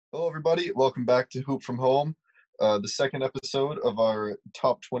Hello, everybody. Welcome back to Hoop from Home, the second episode of our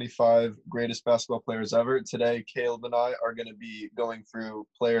top 25 greatest basketball players ever. Today, Caleb and I are going to be going through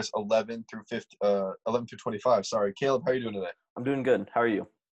players 11 through 50, 11 through 25. Sorry, Caleb, how are you doing today? I'm doing good. How are you?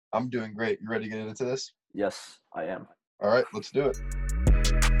 I'm doing great. You ready to get into this? Yes, I am. All right, let's do it.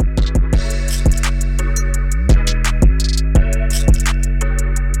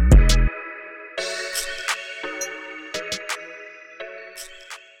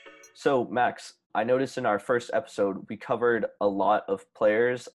 So, Max, I noticed in our first episode, we covered a lot of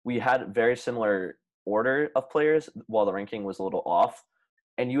players. We had very similar order of players while the ranking was a little off.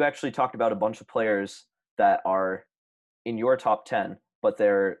 And you actually talked about a bunch of players that are in your top 10, but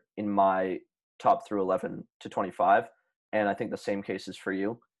they're in my top through 11 to 25. And I think the same case is for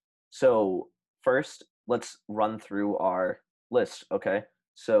you. So, first, let's run through our list, okay?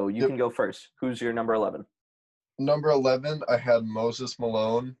 So, you Yep. can go first. Who's your number 11? Number 11, I had Moses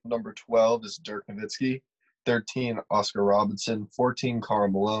Malone. Number 12 is Dirk Nowitzki. 13, Oscar Robertson. 14, Karl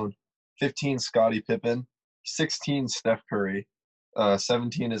Malone. 15, Scottie Pippen. 16, Steph Curry.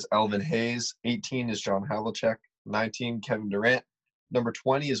 17 is Alvin Hayes. 18 is John Havlicek. 19, Kevin Durant. Number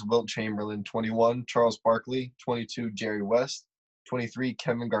 20 is Wilt Chamberlain. 21, Charles Barkley. 22, Jerry West. 23,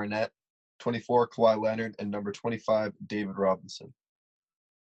 Kevin Garnett. 24, Kawhi Leonard. And number 25, David Robinson.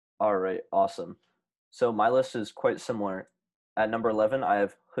 All right, awesome. So my list is quite similar. At number 11, I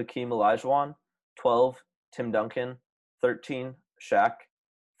have Hakeem Olajuwon. 12, Tim Duncan. 13, Shaq.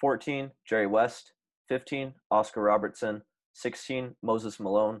 14, Jerry West. 15, Oscar Robertson. 16, Moses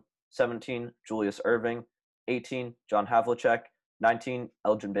Malone. 17, Julius Erving. 18, John Havlicek. 19,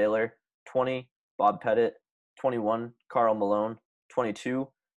 Elgin Baylor. 20, Bob Pettit. 21, Karl Malone. 22,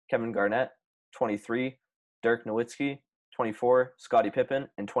 Kevin Garnett. 23, Dirk Nowitzki. 24, Scottie Pippen.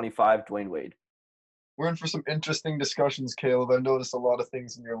 And 25, Dwayne Wade. We're in for some interesting discussions, Caleb. I've noticed a lot of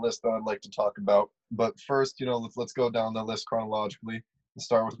things in your list that I'd like to talk about. But first, let's go down the list chronologically and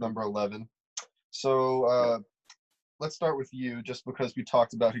start with number 11. So let's start with you, just because we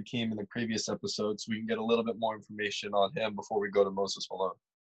talked about Hakeem in the previous episode, so we can get a little bit more information on him before we go to Moses Malone.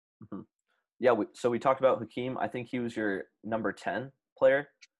 Mm-hmm. Yeah, so we talked about Hakeem. I think he was your number 10 player,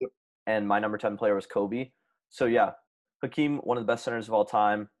 Yep. and my number 10 player was Kobe. So yeah, Hakeem, one of the best centers of all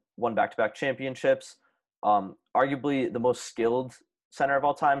time, won back-to-back championships. Arguably the most skilled center of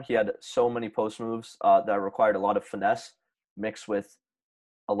all time. He had so many post moves that required a lot of finesse mixed with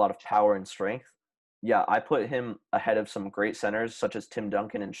a lot of power and strength. Yeah, I put him ahead of some great centers such as Tim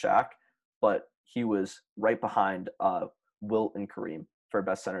Duncan and Shaq, but he was right behind Wilt and Kareem for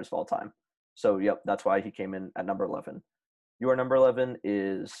best centers of all time. So, yep, that's why he came in at number 11. Your number 11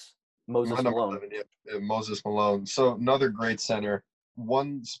 is My Moses number Malone. 11, yeah, Moses Malone. So another great center.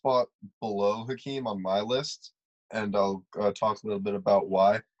 One spot below Hakeem on my list, and I'll talk a little bit about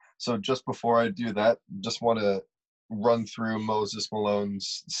why. So just before I do that, just want to run through Moses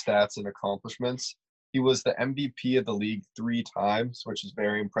Malone's stats and accomplishments. He was the MVP of the league 3 times, which is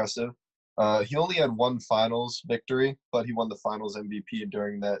very impressive. He only had one finals victory, but he won the finals MVP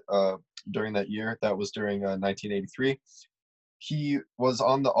during that year. That was during 1983. He was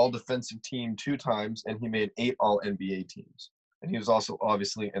on the all-defensive team 2 times, and he made 8 All-NBA teams. And he was also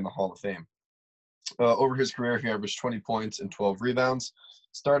obviously in the Hall of Fame. Over his career, he averaged 20 points and 12 rebounds,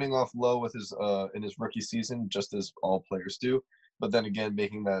 starting off low with his in his rookie season, just as all players do, but then again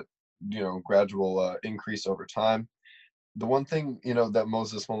making that gradual increase over time. The one thing that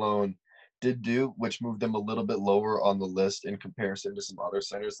Moses Malone did do, which moved him a little bit lower on the list in comparison to some other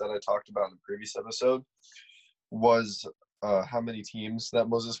centers that I talked about in the previous episode, was how many teams that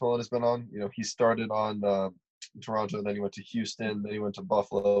Moses Malone has been on. He started on Toronto, then he went to Houston, then he went to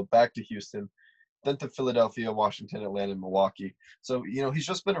Buffalo, back to Houston, then to Philadelphia, Washington, Atlanta, and Milwaukee. So, he's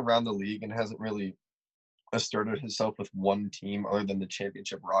just been around the league and hasn't really asserted himself with one team other than the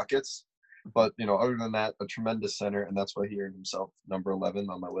championship Rockets. But, other than that, a tremendous center, and that's why he earned himself number 11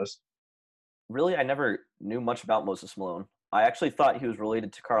 on my list. Really, I never knew much about Moses Malone. I actually thought he was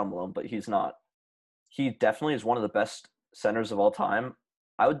related to Karl Malone, but he's not. He definitely is one of the best centers of all time.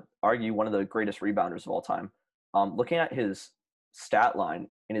 I would argue one of the greatest rebounders of all time. Looking at his stat line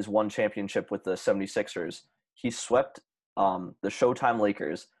in his one championship with the 76ers, he swept the Showtime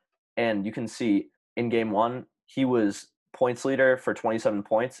Lakers. And you can see in game one, he was points leader for 27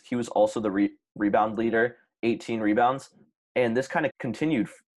 points. He was also the rebound leader, 18 rebounds. And this kind of continued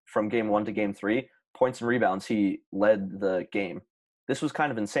from game one to game three. Points and rebounds, he led the game. This was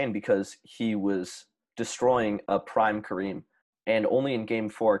kind of insane because he was destroying a prime Kareem. And only in game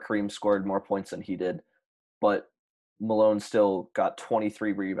four, Kareem scored more points than he did. But Malone still got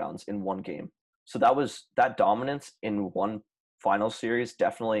 23 rebounds in one game. So that dominance in one finals series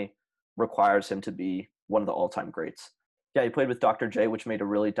definitely requires him to be one of the all-time greats. Yeah, he played with Dr. J, which made a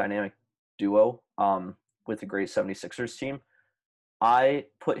really dynamic duo with a great 76ers team. I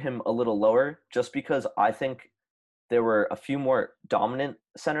put him a little lower just because I think there were a few more dominant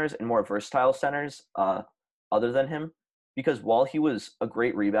centers and more versatile centers other than him. Because while he was a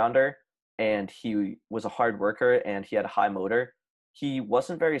great rebounder and he was a hard worker and he had a high motor, he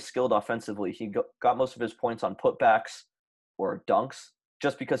wasn't very skilled offensively. He got most of his points on putbacks or dunks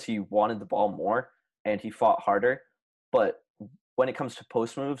just because he wanted the ball more and he fought harder. But when it comes to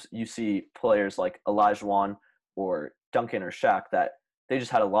post moves, you see players like Olajuwon or Duncan or Shaq that they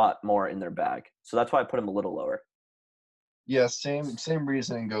just had a lot more in their bag. So that's why I put him a little lower. Yeah, same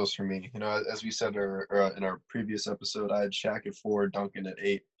reasoning goes for me. As we said in our previous episode, I had Shaq at 4, Duncan at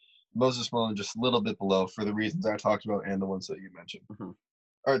 8, Moses Malone just a little bit below for the reasons I talked about and the ones that you mentioned. Mhm.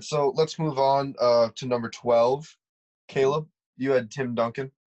 All right, so let's move on to number 12. Caleb, you had Tim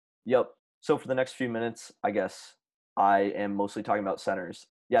Duncan. Yep. So for the next few minutes, I guess I am mostly talking about centers.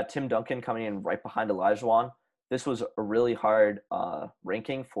 Yeah, Tim Duncan coming in right behind Olajuwon. This was a really hard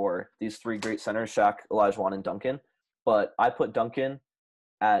ranking for these three great centers, Shaq, Olajuwon, and Duncan. But I put Duncan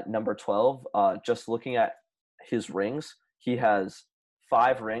at number 12. Just looking at his rings, he has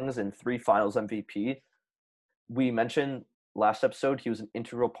 5 rings and 3 Finals MVP. We mentioned last episode he was an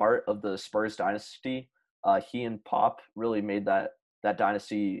integral part of the Spurs dynasty. He and Pop really made that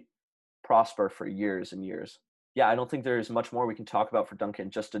dynasty prosper for years and years. Yeah, I don't think there's much more we can talk about for Duncan.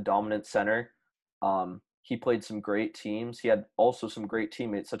 Just a dominant center. He played some great teams. He had also some great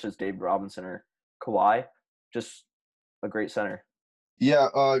teammates such as David Robinson or Kawhi. Just a great center. Yeah,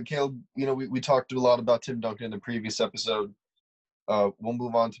 Caleb, we talked a lot about Tim Duncan in the previous episode. We'll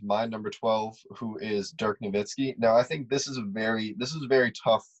move on to my number 12, who is Dirk Nowitzki. Now, I think this is a very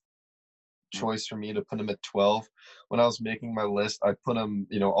tough choice for me to put him at 12. When I was making my list, I put him,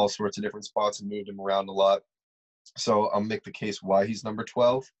 all sorts of different spots and moved him around a lot. So I'll make the case why he's number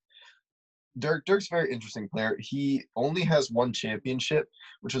 12. Dirk's a very interesting player. He only has one championship,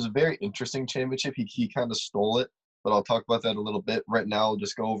 which was a very interesting championship. He kind of stole it, but I'll talk about that a little bit. Right now, I'll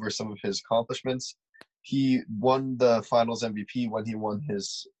just go over some of his accomplishments. He won the Finals MVP when he won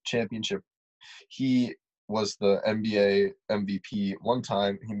his championship. He was the NBA MVP one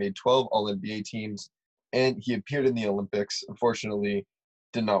time. He made 12 All NBA teams, and he appeared in the Olympics. Unfortunately,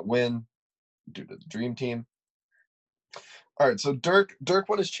 did not win due to the Dream Team. All right, so Dirk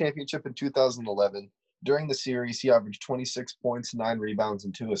won his championship in 2011. During the series, he averaged 26 points, 9 rebounds,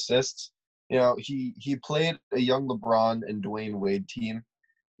 and 2 assists. He played a young LeBron and Dwayne Wade team,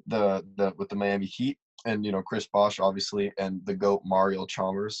 the with the Miami Heat, and Chris Bosh obviously, and the GOAT Mario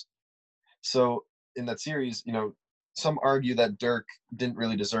Chalmers. So in that series, some argue that Dirk didn't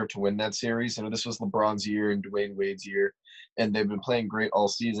really deserve to win that series. This was LeBron's year and Dwayne Wade's year, and they've been playing great all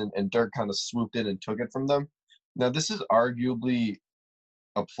season, and Dirk kind of swooped in and took it from them. Now, this is arguably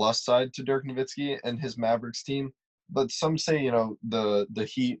a plus side to Dirk Nowitzki and his Mavericks team, but some say, the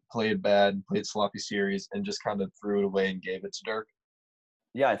Heat played bad, played sloppy series, and just kind of threw it away and gave it to Dirk.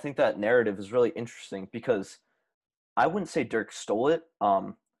 Yeah, I think that narrative is really interesting because I wouldn't say Dirk stole it.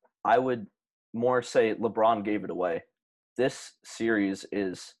 I would more say LeBron gave it away. This series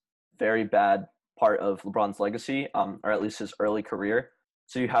is very bad part of LeBron's legacy, or at least his early career.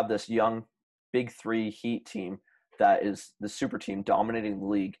 So you have this young Big Three Heat team that is the super team dominating the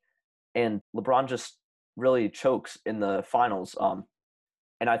league, and LeBron just really chokes in the finals.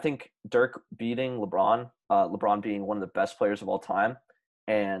 And I think Dirk beating LeBron, LeBron being one of the best players of all time,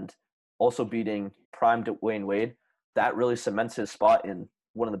 and also beating prime Dwayne Wade, that really cements his spot in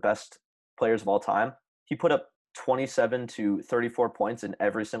one of the best players of all time. He put up 27 to 34 points in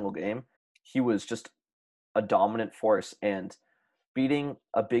every single game. He was just a dominant force, and beating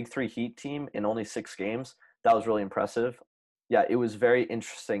a Big Three Heat team in only 6 games, that was really impressive. Yeah, it was very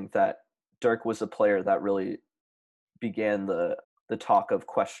interesting that Dirk was a player that really began the talk of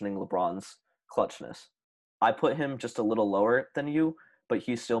questioning LeBron's clutchness. I put him just a little lower than you, but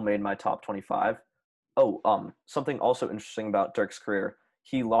he still made my top 25. Oh, something also interesting about Dirk's career.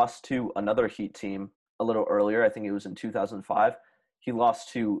 He lost to another Heat team a little earlier. I think it was in 2005. He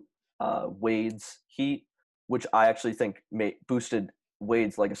lost to Wade's Heat, which I actually think boosted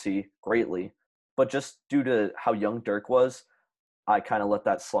Wade's legacy greatly. But just due to how young Dirk was, I kind of let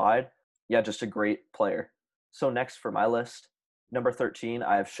that slide. Yeah, just a great player. So next for my list, number 13,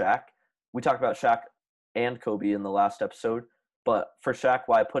 I have Shaq. We talked about Shaq and Kobe in the last episode, but for Shaq,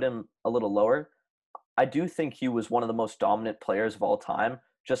 why I put him a little lower, I do think he was one of the most dominant players of all time,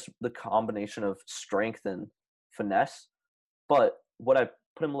 just the combination of strength and finesse. But what I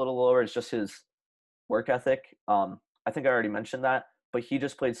put him a little lower is just his work ethic. I think I already mentioned that, but he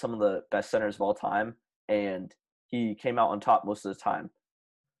just played some of the best centers of all time, and he came out on top most of the time.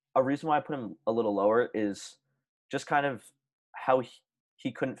 A reason why I put him a little lower is just kind of how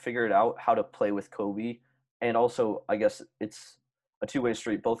he couldn't figure it out how to play with Kobe, and also I guess it's a two-way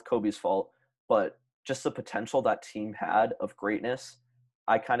street, both Kobe's fault, but just the potential that team had of greatness,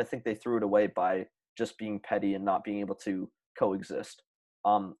 I kind of think they threw it away by just being petty and not being able to coexist.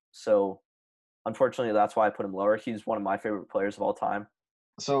 So unfortunately, that's why I put him lower. He's one of my favorite players of all time.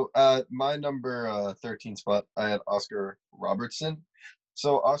 So my number 13 spot, I had Oscar Robertson.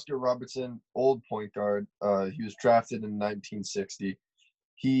 So Oscar Robertson, old point guard. He was drafted in 1960.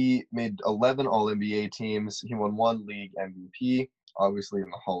 He made 11 All NBA teams. He won one league MVP, obviously in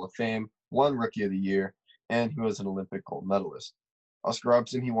the Hall of Fame, one Rookie of the Year, and he was an Olympic gold medalist. Oscar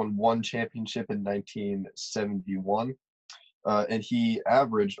Robertson, he won one championship in 1971, and he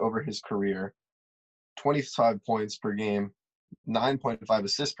averaged over his career 25 points per game, 9.5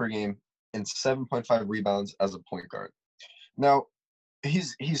 assists per game, and 7.5 rebounds as a point guard. Now,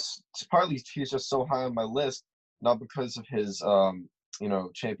 he's partly he's just so high on my list, not because of his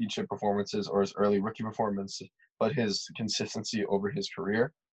championship performances or his early rookie performance, but his consistency over his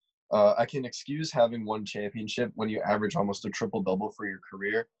career. I can excuse having one championship when you average almost a triple double for your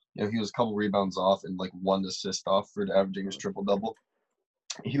career. You know, he was a couple rebounds off and like one assist off for averaging his triple double.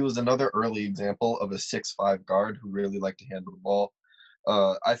 He was another early example of a 6'5" guard who really liked to handle the ball.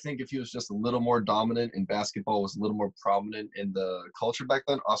 I think if he was just a little more dominant in basketball, was a little more prominent in the culture back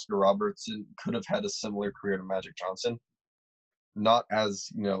then, Oscar Robertson could have had a similar career to Magic Johnson. Not as,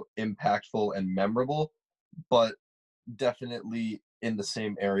 impactful and memorable, but definitely in the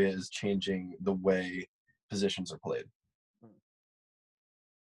same area as changing the way positions are played.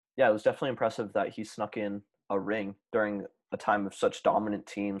 Yeah, it was definitely impressive that he snuck in a ring during a time of such dominant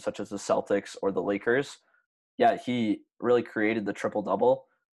teams such as the Celtics or the Lakers. Yeah, he really created the triple double,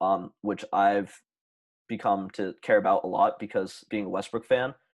 which I've become to care about a lot because being a Westbrook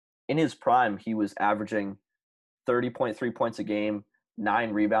fan. In his prime, he was averaging 30.3 points a game,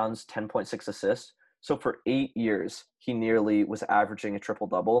 9 rebounds, 10.6 assists. So for 8 years, he nearly was averaging a triple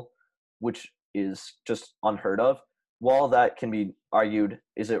double, which is just unheard of. While that can be argued,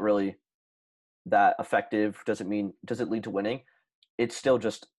 is it really that effective? Does it lead to winning? It's still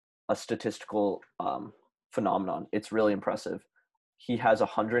just a statistical phenomenon. It's really impressive. He has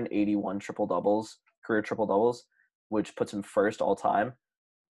 181 triple doubles, career triple doubles, which puts him first all time.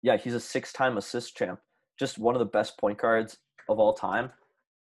 Yeah, he's a 6-time assist champ. Just one of the best point guards of all time.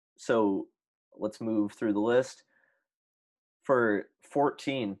 So let's move through the list. For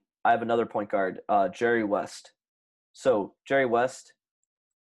 14, I have another point guard, Jerry West. So Jerry West,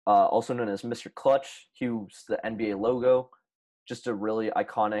 also known as Mr. Clutch, he was the NBA logo, just a really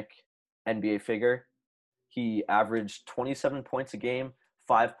iconic NBA figure. He averaged 27 points a game,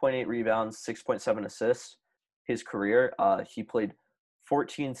 5.8 rebounds, 6.7 assists. His career, he played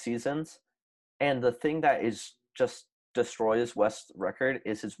 14 seasons. And the thing that is just destroys West's record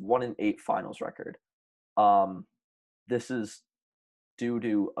is his 1-8 finals record. This is due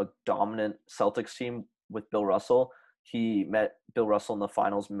to a dominant Celtics team with Bill Russell. He met Bill Russell in the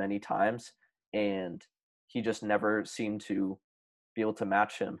finals many times, and he just never seemed to be able to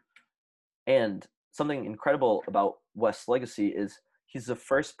match him. And something incredible about West's legacy is he's the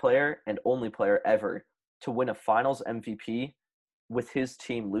first player and only player ever to win a finals MVP with his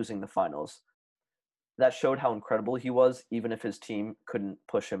team losing the finals. That showed how incredible he was, even if his team couldn't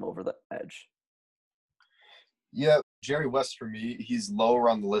push him over the edge. Yeah, Jerry West for me, he's lower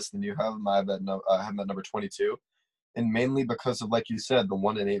on the list than you have him. I have him at number 22, and mainly because of, like you said, the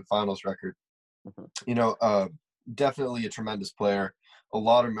 1-8 finals record. Mm-hmm. Definitely a tremendous player. A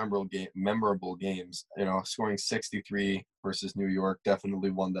lot of memorable games. Scoring 63 versus New York,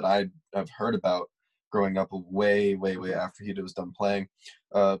 definitely one that I have heard about growing up way after he was done playing.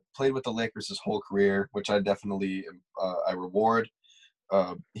 Played with the Lakers his whole career, which I definitely I reward.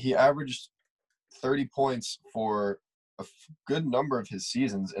 He averaged 30 points for a good number of his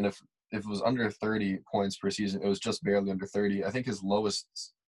seasons, and if it was under 30 points per season, it was just barely under 30. I think his lowest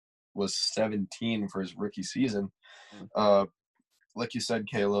was 17 for his rookie season. Like you said,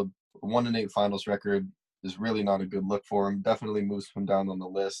 Caleb, 1-8 finals record is really not a good look for him. Definitely moves him down on the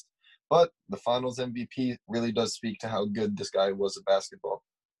list. But the finals MVP really does speak to how good this guy was at basketball.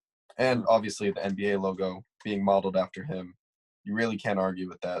 And obviously the NBA logo being modeled after him, you really can't argue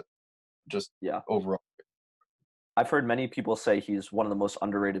with that. Just overall. I've heard many people say he's one of the most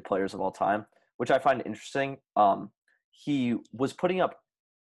underrated players of all time, which I find interesting. He was putting up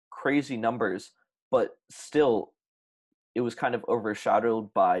crazy numbers, but still it was kind of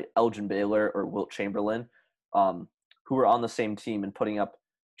overshadowed by Elgin Baylor or Wilt Chamberlain. who were on the same team and putting up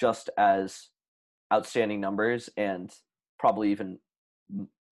just as outstanding numbers and probably even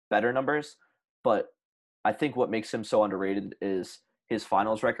better numbers. But I think what makes him so underrated is his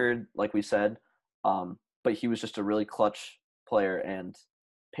finals record, like we said. But he was just a really clutch player and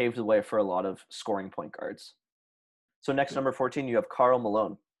paved the way for a lot of scoring point guards. So next, number 14, you have Karl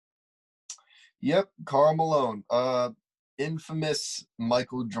Malone. Yep, Karl Malone, infamous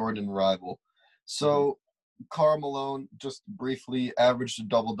Michael Jordan rival. So Karl Malone just briefly averaged a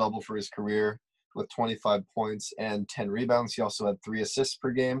double-double for his career with 25 points and 10 rebounds. He also had 3 assists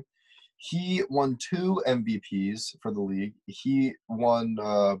per game. He won 2 MVPs for the league. He won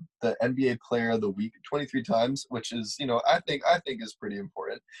the NBA Player of the Week 23 times, which is, I think is pretty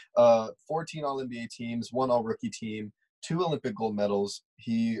important. 14 All-NBA teams, 1 All-Rookie team, 2 Olympic gold medals.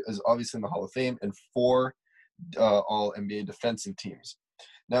 He is obviously in the Hall of Fame, and 4 All-NBA defensive teams.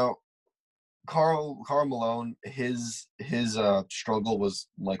 Now, Karl Malone, his struggle was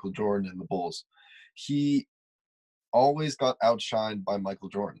Michael Jordan and the Bulls. He always got outshined by Michael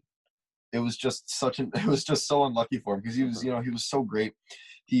Jordan. It was just so unlucky for him because he was so great.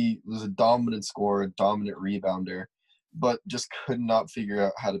 He was a dominant scorer, a dominant rebounder, but just could not figure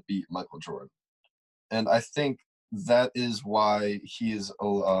out how to beat Michael Jordan. And I think that is why he is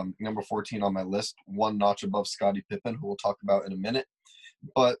number 14 on my list, 1 notch above Scottie Pippen, who we'll talk about in a minute.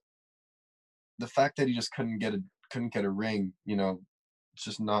 But the fact that he just couldn't get a ring, it's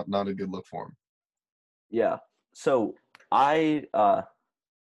just not a good look for him. Yeah. So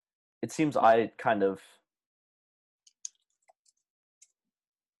it seems I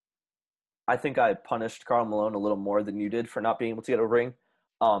think I punished Karl Malone a little more than you did for not being able to get a ring.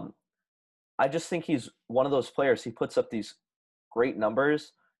 I just think he's one of those players. He puts up these great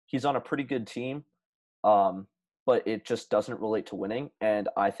numbers. He's on a pretty good team, but it just doesn't relate to winning. And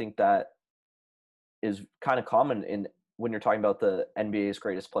I think that is kind of common when you're talking about the NBA's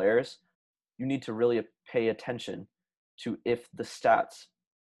greatest players. You need to really pay attention to if the stats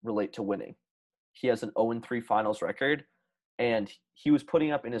relate to winning. He has an 0-3 finals record, and he was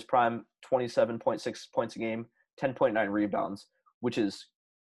putting up in his prime 27.6 points a game, 10.9 rebounds, which is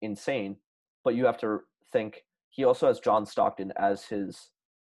insane. But you have to think he also has John Stockton as his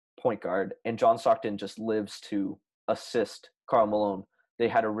point guard, and John Stockton just lives to assist Karl Malone. They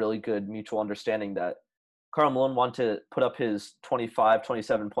had a really good mutual understanding that Karl Malone wanted to put up his 25,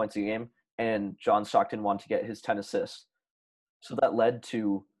 27 points a game, and John Stockton wanted to get his 10 assists. So that led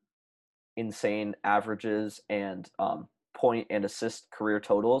to insane averages and point and assist career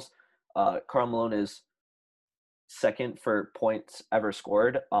totals. Karl Malone is second for points ever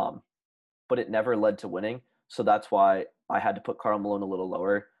scored, but it never led to winning. So that's why I had to put Karl Malone a little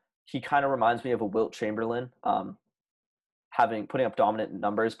lower. He kind of reminds me of a Wilt Chamberlain, putting up dominant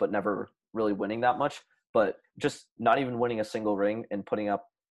numbers but never really winning that much. But just not even winning a single ring and putting up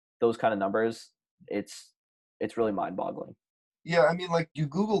those kind of numbers, it's really mind-boggling. Yeah, I mean, like, you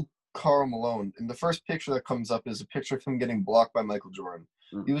Google Karl Malone, and the first picture that comes up is a picture of him getting blocked by Michael Jordan.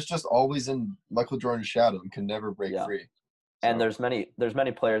 He was just always in Michael Jordan's shadow and could never break free. So. And there's many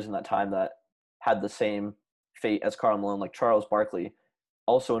players in that time that had the same fate as Karl Malone, like Charles Barkley,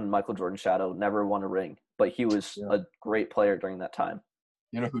 also in Michael Jordan's shadow, never won a ring, but he was a great player during that time.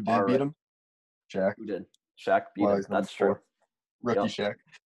 You know who did beat him? Shaq. Who did? Shaq beat him. That's true. Rookie Shaq.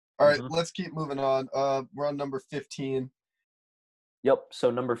 All right, let's keep moving on. We're on number 15. Yep. So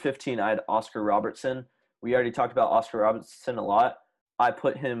number 15, I had Oscar Robertson. We already talked about Oscar Robertson a lot. I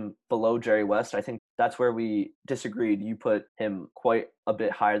put him below Jerry West. I think that's where we disagreed. You put him quite a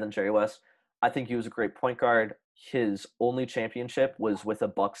bit higher than Jerry West. I think he was a great point guard. His only championship was with a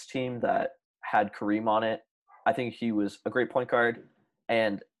Bucks team that had Kareem on it. I think he was a great point guard.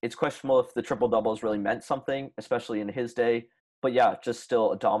 And it's questionable if the triple doubles really meant something, especially in his day. But yeah, just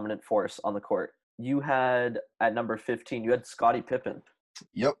still a dominant force on the court. You had at number 15, you had Scottie Pippen.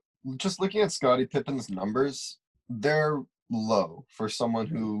 Yep. Just looking at Scottie Pippen's numbers, they're low for someone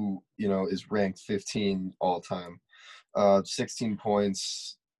who, is ranked 15 all time. 16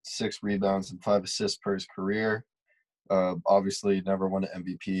 points, 6 rebounds, and 5 assists per his career. Obviously, never won an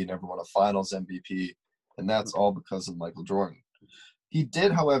MVP, never won a finals MVP, and that's all because of Michael Jordan. He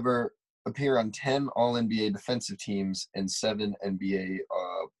did, however, appear on 10 All-NBA defensive teams and 7 All-NBA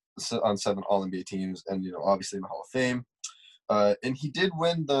teams, and obviously in the Hall of Fame. And he did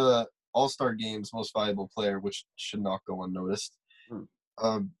win the All-Star Games Most Valuable Player, which should not go unnoticed.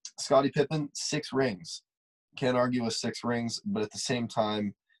 Scottie Pippen, 6 rings. Can't argue with 6 rings, but at the same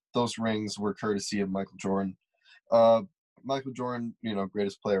time, those rings were courtesy of Michael Jordan. Michael Jordan,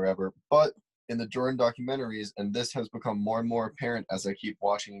 greatest player ever. But in the Jordan documentaries, and this has become more and more apparent as I keep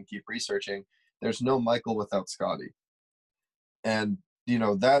watching and keep researching, there's no Michael without Scottie. And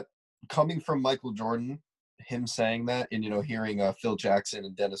that coming from Michael Jordan, him saying that, and hearing Phil Jackson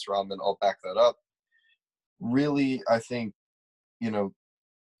and Dennis Rodman all back that up, really, I think, you know,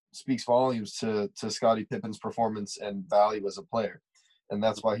 speaks volumes to Scottie Pippen's performance and value as a player, and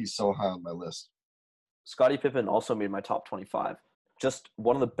that's why he's so high on my list. Scottie Pippen also made my top 25. Just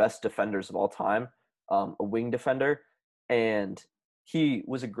one of the best defenders of all time, a wing defender, and he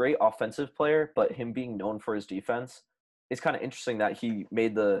was a great offensive player. But him being known for his defense, it's kind of interesting that he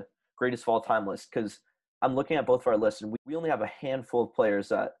made the greatest of all time list. Because I'm looking at both of our lists, and we only have a handful of players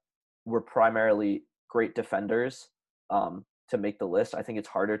that were primarily great defenders to make the list. I think it's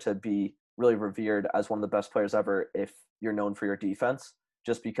harder to be really revered as one of the best players ever if you're known for your defense,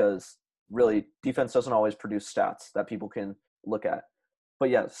 just because really defense doesn't always produce stats that people can look at. But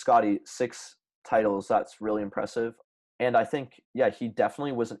yeah, Scottie, 6 titles, that's really impressive. And I think, yeah, he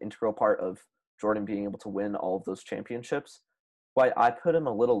definitely was an integral part of Jordan being able to win all of those championships. Why I put him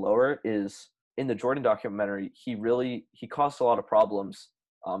a little lower is in the Jordan documentary, he caused a lot of problems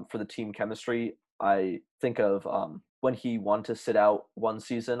for the team chemistry. I think of when he wanted to sit out one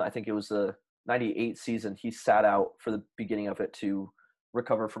season, I think it was the 98 season, he sat out for the beginning of it to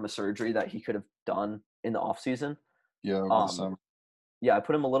recover from a surgery that he could have done in the off season. Yeah, over the Um, summer. yeah, I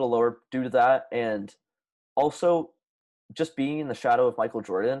put him a little lower due to that, and also just being in the shadow of Michael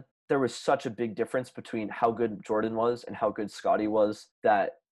Jordan. There was such a big difference between how good Jordan was and how good Scottie was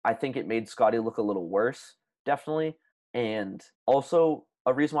that I think it made Scottie look a little worse, definitely. And also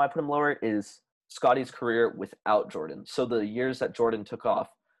a reason why I put him lower is Scottie's career without Jordan. So the years that Jordan took off,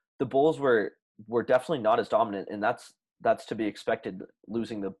 the Bulls were definitely not as dominant, and that's to be expected,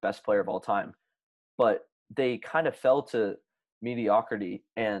 losing the best player of all time. But they kind of fell to mediocrity,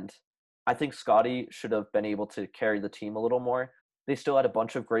 and I think Scottie should have been able to carry the team a little more. They still had a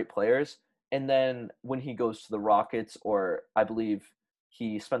bunch of great players, and then when he goes to the Rockets, or I believe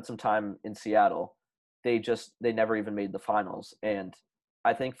he spent some time in Seattle, they never even made the finals. And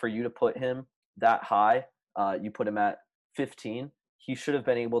I think for you to put him that high, you put him at 15. He should have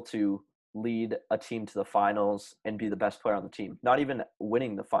been able to lead a team to the finals and be the best player on the team. Not even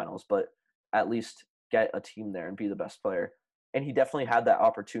winning the finals, but at least get a team there and be the best player. And he definitely had that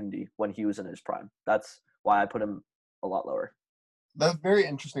opportunity when he was in his prime. That's why I put him a lot lower. That's a very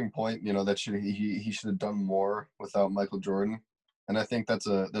interesting point. That he should have done more without Michael Jordan, and I think that's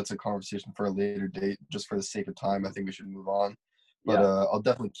a conversation for a later date. Just for the sake of time, I think we should move on. But Yeah. I'll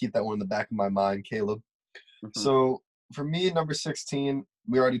definitely keep that one in the back of my mind, Caleb. Hmm. So for me, number 16,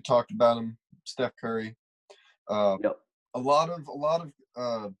 we already talked about him, Steph Curry. Uh, Yep. a lot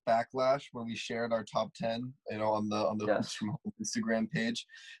of backlash when we shared our top 10, on the Hoops Yes. from Home Instagram page,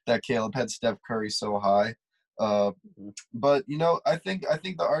 that Caleb had Steph Curry so high. Uh, Hmm. but I think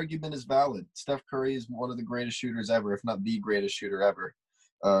the argument is valid. Steph Curry is one of the greatest shooters ever, if not the greatest shooter ever.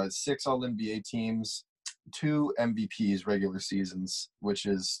 6 All NBA teams, 2 MVPs regular seasons, which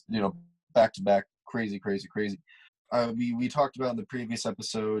is back to back, crazy, crazy, crazy. We talked about in the previous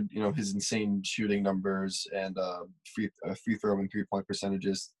episode, his insane shooting numbers and free throw and 3-point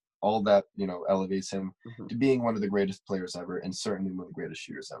percentages. All that elevates him Hmm. to being one of the greatest players ever, and certainly one of the greatest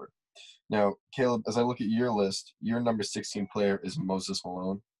shooters ever. Now, Caleb, as I look at your list, your number 16 player is Moses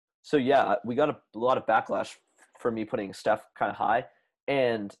Malone. So yeah, we got a lot of backlash for me putting Steph kind of high,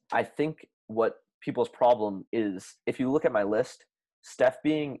 and I think what people's problem is, if you look at my list, Steph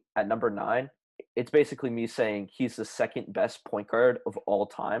being at number 9, it's basically me saying he's the second best point guard of all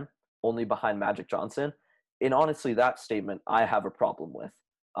time, only behind Magic Johnson. And honestly, that statement I have a problem with.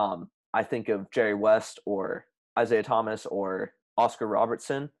 I think of Jerry West or Isaiah Thomas or Oscar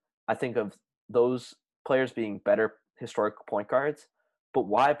Robertson. I think of those players being better historic point guards. But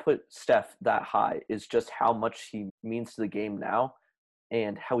why I put Steph that high is just how much he means to the game now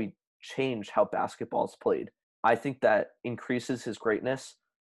and how he changed how basketball is played. I think that increases his greatness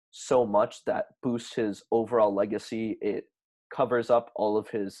so much that boosts his overall legacy. It covers up all of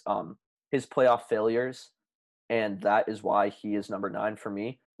his playoff failures, and that is why he is number 9 for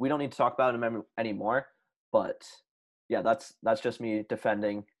me. We don't need to talk about him anymore, but yeah, that's just me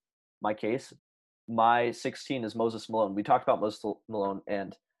defending my case. My 16 is Moses Malone. We talked about Moses Malone,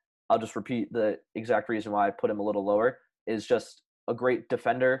 and I'll just repeat the exact reason why I put him a little lower is just a great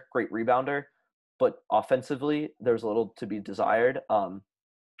defender, great rebounder, but offensively, there's a little to be desired.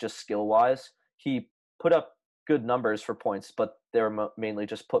 Just skill wise, he put up good numbers for points, but they were mainly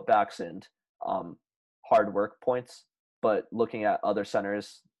just putbacks and um, hard work points. But looking at other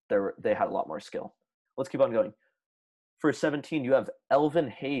centers, they had a lot more skill. Let's keep on going. For 17, you have Elvin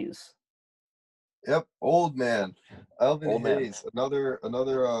Hayes. Yep, old man, Alvin Old man. Hayes, another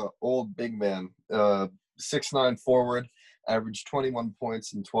old big man, 6'9" forward. averaged 21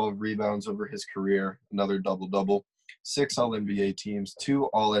 points and 12 rebounds over his career, another double-double, 6 All-NBA teams, 2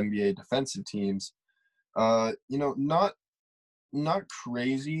 All-NBA defensive teams. Not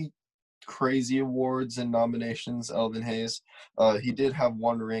crazy awards and nominations, Elvin Hayes. He did have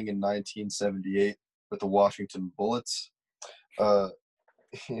one ring in 1978 with the Washington Bullets, a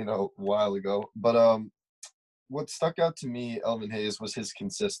while ago. But what stuck out to me, Elvin Hayes, was his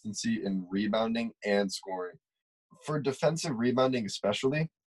consistency in rebounding and scoring. For defensive rebounding especially,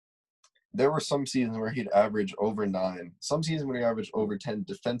 there were some seasons where he'd average over 9, some seasons where he averaged over 10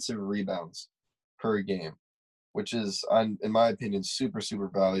 defensive rebounds per game, which is, in my opinion, super, super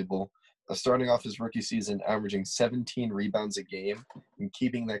valuable. Starting off his rookie season, averaging 17 rebounds a game and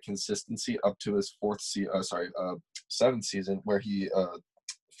keeping that consistency up to his seventh season, where he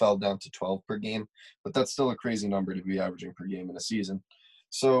fell down to 12 per game. But that's still a crazy number to be averaging per game in a season.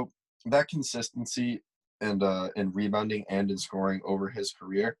 So that consistency and in rebounding and in scoring over his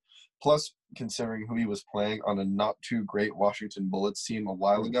career, plus considering who he was playing on a not too great Washington Bullets team a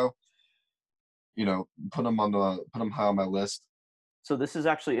while ago, put him high on my list. So this is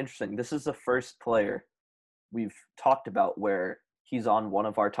actually interesting. This is the first player we've talked about where he's on one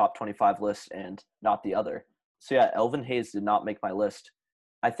of our top 25 lists and not the other. So yeah, Elvin Hayes did not make my list.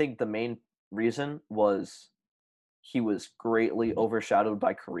 I think the main reason was he was greatly overshadowed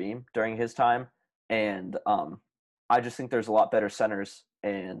by Kareem during his time. And I just think there's a lot better centers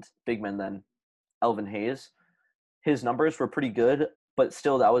and big men than Elvin Hayes. His numbers were pretty good, but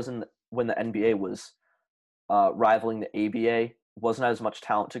still that was when the NBA was rivaling the ABA. Wasn't as much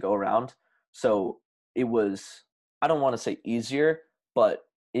talent to go around. So it was, I don't want to say easier, but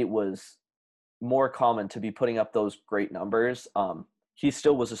it was more common to be putting up those great numbers. He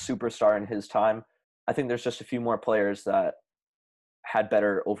still was a superstar in his time. I think there's just a few more players that had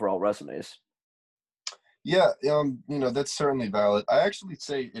better overall resumes. Yeah, that's certainly valid. I actually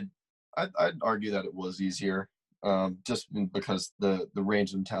say I'd argue that it was easier, just because the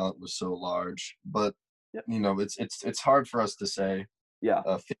range of talent was so large. But Yep. It's hard for us to say, Yeah.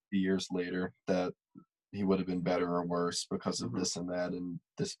 50 years later that he would have been better or worse because of this and that and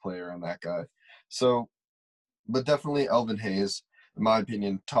this player and that guy. So, but definitely Elvin Hayes, in my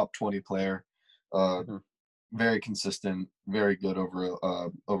opinion, top 20 player, very consistent, very good over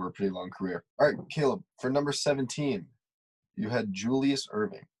a pretty long career. All right, Caleb, for number 17, you had Julius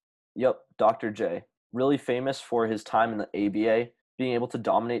Erving. Yep, Dr. J. Really famous for his time in the ABA, being able to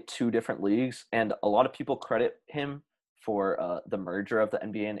dominate 2 different leagues, and a lot of people credit him for the merger of the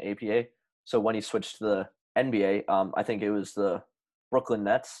NBA and ABA. So when he switched to the NBA, I think it was the Brooklyn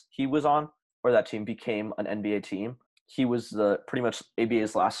Nets he was on, or that team became an NBA team. He was pretty much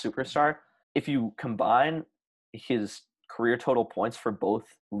ABA's last superstar. If you combine his career total points for both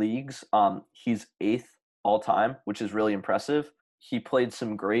leagues, he's 8th all time, which is really impressive. He played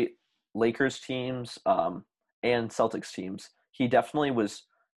some great Lakers teams and Celtics teams. He definitely was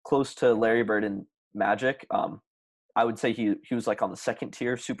close to Larry Bird and Magic. I would say he was like on the second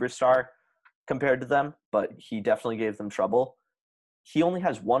tier superstar compared to them, but he definitely gave them trouble. He only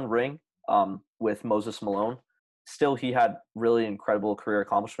has 1 ring with Moses Malone. Still, he had really incredible career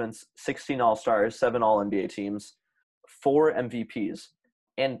accomplishments: 16 All-Stars, 7 All-NBA teams, 4 MVPs,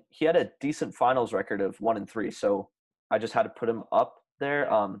 and he had a decent finals record of 1-3. So I just had to put him up there.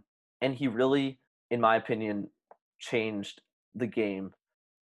 And he really, in my opinion, changed the game.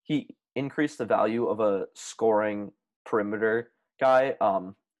 He increased the value of a scoring perimeter guy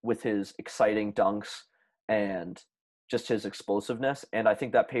with his exciting dunks and just his explosiveness. And I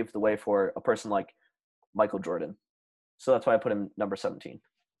think that paved the way for a person like Michael Jordan. So that's why I put him number 17.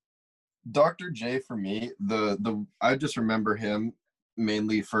 Dr. J for me, I just remember him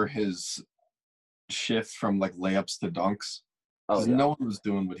mainly for his shift from like layups to dunks. Because no one was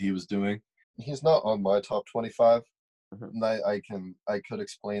doing what he was doing. He's not on my top 25. And I could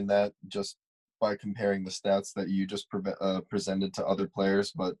explain that just by comparing the stats that you just presented to other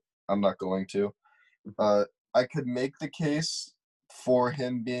players, but I'm not going to. I could make the case for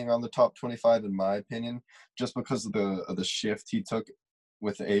him being on the top 25 in my opinion, just because of the shift he took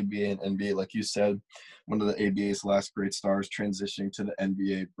with the ABA and NBA. Like you said, one of the ABA's last great stars transitioning to the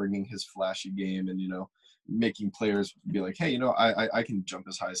NBA, bringing his flashy game and making players be like, hey, I can jump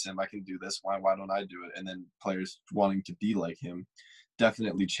as high as him. I can do this. Why don't I do it? And then players wanting to be like him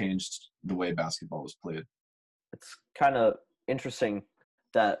definitely changed the way basketball was played. It's kind of interesting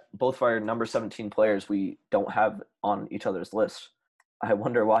that both of our number 17 players we don't have on each other's list. I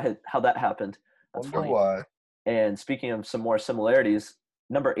wonder how that happened. That's funny. Why. And speaking of some more similarities,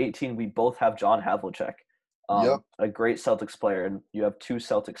 number 18, we both have John Havlicek, a great Celtics player, and you have 2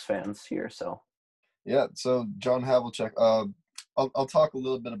 Celtics fans here. So Yeah, so John Havlicek, I'll talk a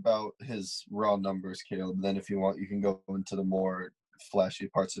little bit about his raw numbers, Caleb. Then, if you want, you can go into the more flashy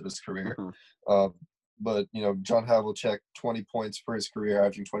parts of his career. Hmm. Uh, but John Havlicek, 20 points for his career,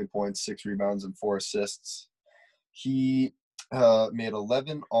 averaging 20 points, 6 rebounds, and 4 assists. He made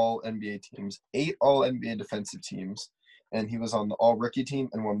 11 All NBA teams, 8 All NBA defensive teams, and he was on the All Rookie team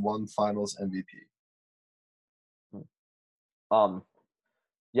and won 1 Finals MVP. Um,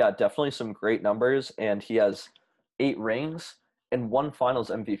 yeah, definitely some great numbers, and he has 8 rings and 1 Finals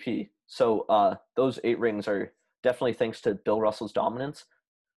MVP. So those 8 rings are definitely thanks to Bill Russell's dominance.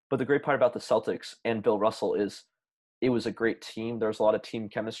 But the great part about the Celtics and Bill Russell is it was a great team. There was a lot of team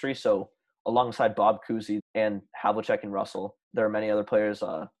chemistry. So alongside Bob Cousy and Havlicek and Russell, there are many other players,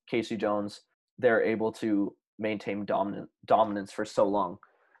 Casey Jones, they're able to maintain dominance for so long.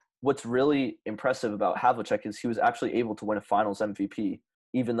 What's really impressive about Havlicek is he was actually able to win a Finals MVP,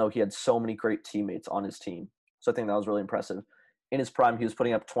 even though he had so many great teammates on his team. So I think that was really impressive. In his prime, he was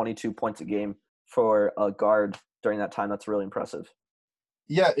putting up 22 points a game for a guard during that time. That's really impressive.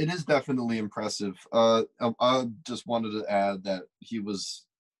 Yeah, it is definitely impressive. I just wanted to add that he was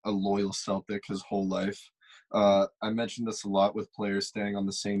a loyal Celtic his whole life. I mentioned this a lot with players staying on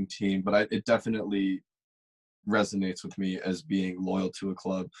the same team, but it definitely resonates with me as being loyal to a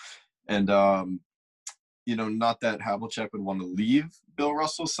club. And not that Havlicek would want to leave Bill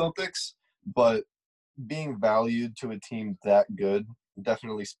Russell's Celtics, but being valued to a team that good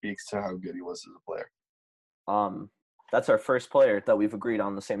definitely speaks to how good he was as a player. Um, that's our first player that we've agreed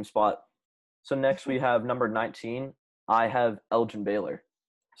on the same spot. So next we have number 19. I have Elgin Baylor.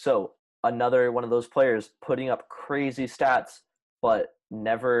 So another one of those players putting up crazy stats, but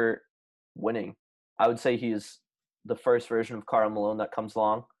never winning. I would say he's the first version of Karl Malone that comes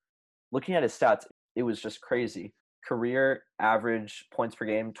along. Looking at his stats, it was just crazy. Career average points per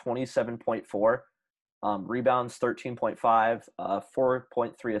game, 27.4. Rebounds, 13.5.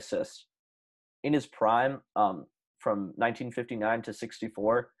 4.3 assists. In his prime, from 1959 to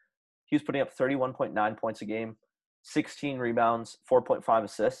 64, he was putting up 31.9 points a game, 16 rebounds, 4.5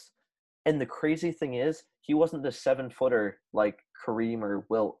 assists. And the crazy thing is, he wasn't this 7-footer like Kareem or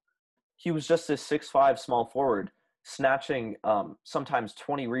Wilt. He was just this 6'5" small forward, snatching sometimes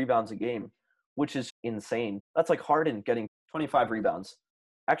 20 rebounds a game, which is insane. That's like Harden getting 25 rebounds.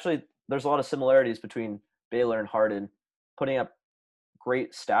 Actually, there's a lot of similarities between Baylor and Harden, putting up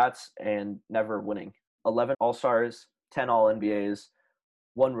great stats and never winning. 11 All-Stars, 10 All-NBAs,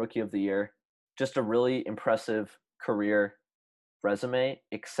 1 Rookie of the Year. Just a really impressive career resume,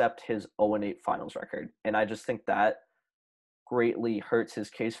 except his 0-8 finals record. And I just think that greatly hurts his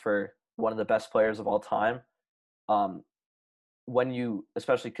case for one of the best players of all time. When you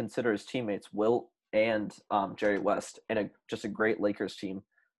especially consider his teammates, Wilt and Jerry West, and just a great Lakers team,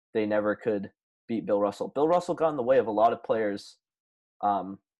 they never could beat Bill Russell. Bill Russell got in the way of a lot of players'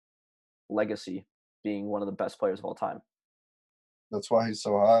 legacy being one of the best players of all time. That's why he's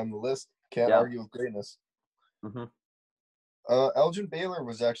so high on the list. Can't Yeah. argue with greatness. Mm-hmm. Elgin Baylor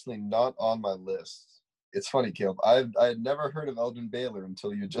was actually not on my list. It's funny, Caleb. I had never heard of Elgin Baylor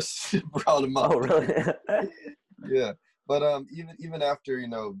until you just brought him up. Oh, really? Yeah, but even after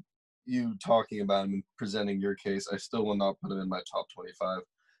you talking about him and presenting your case, I still will not put him in my top 25,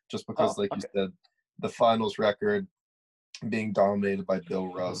 just because, Oh, like you okay. said, the finals record being dominated by Bill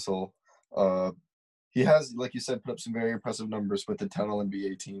Mm-hmm. Russell. He has, like you said, put up some very impressive numbers with the 10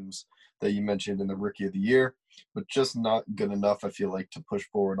 All-NBA teams that you mentioned in the Rookie of the Year, but just not good enough, I feel like, to push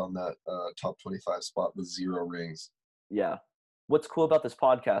forward on that top 25 spot with 0 rings. Yeah. What's cool about this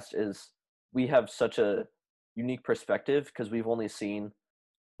podcast is we have such a unique perspective because we've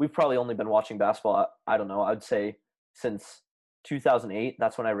probably only been watching basketball, I don't know, I'd say since 2008.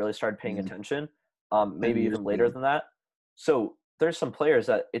 That's when I really started paying attention. 10 Maybe years even later ago. than that. So there's some players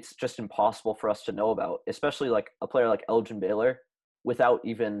that it's just impossible for us to know about, especially like a player like Elgin Baylor without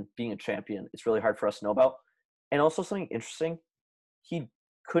even being a champion. It's really hard for us to know about. And also something interesting, he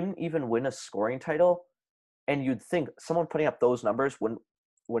couldn't even win a scoring title. And you'd think someone putting up those numbers wouldn't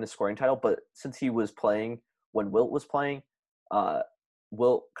win a scoring title, but since he was playing when Wilt was playing, uh,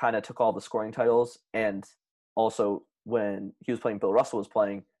 Wilt kind of took all the scoring titles, and also when he was playing, Bill Russell was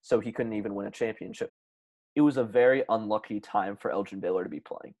playing, so he couldn't even win a championship. It was a very unlucky time for Elgin Baylor to be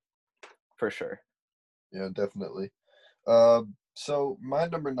playing, for sure. Yeah, definitely. So my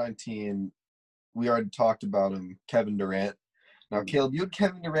number 19, we already talked about him, Kevin Durant. Now, Caleb, you had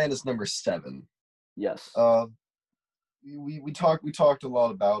Kevin Durant as number 7. Yes. Uh, we talked a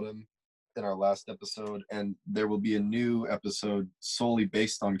lot about him in our last episode, and there will be a new episode solely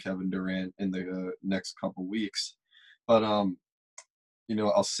based on Kevin Durant in the next couple weeks. But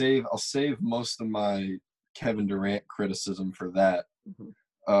I'll save most of my Kevin Durant criticism for that.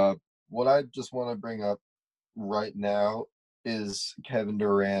 Mhm. What I just want to bring up right now is Kevin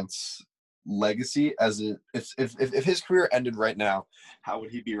Durant's legacy as if his career ended right now, how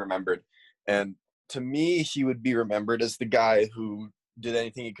would he be remembered? And to me, he would be remembered as the guy who did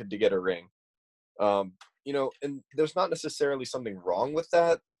anything he could to get a ring. And there's not necessarily something wrong with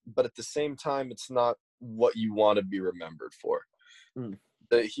that, but at the same time, it's not what you want to be remembered for. Mm.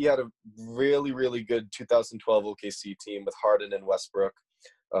 He had a really, really good 2012 OKC team with Harden and Westbrook.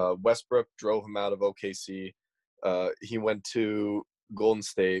 Westbrook drove him out of OKC. He went to Golden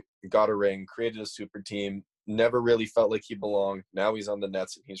State, got a ring, created a super team, never really felt like he belonged. Now he's on the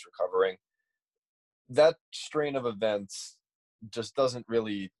Nets and he's recovering. That strain of events just doesn't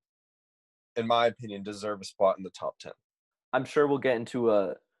really, in my opinion, deserve a spot in the top 10. I'm sure we'll get into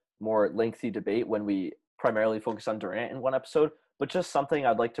a more lengthy debate when we primarily focus on Durant in one episode, but just something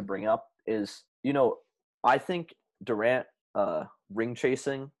I'd like to bring up is, I think Durant ring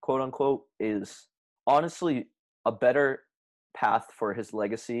chasing, quote unquote, is honestly a better path for his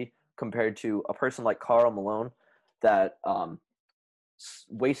legacy compared to a person like Karl Malone that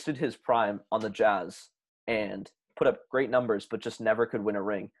wasted his prime on the Jazz and put up great numbers, but just never could win a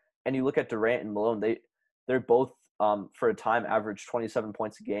ring. And you look at Durant and Malone; they're both for a time averaged 27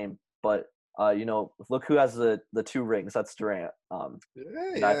 points a game. But look who has the two rings. That's Durant.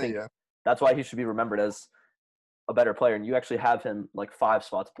 I think that's why he should be remembered as a better player. And you actually have him like 5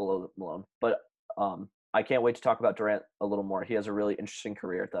 spots below Malone. But I can't wait to talk about Durant a little more. He has a really interesting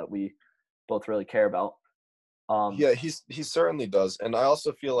career that we both really care about. Yeah, he certainly does. And I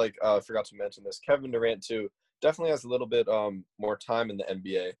also feel like I forgot to mention this. Kevin Durant too definitely has a little bit more time in the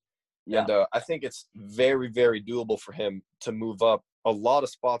NBA. Yeah. And I think it's very, very doable for him to move up a lot of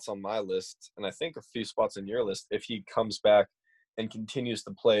spots on my list, and I think a few spots on your list, if he comes back and continues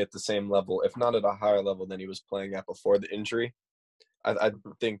to play at the same level, if not at a higher level than he was playing at before the injury. I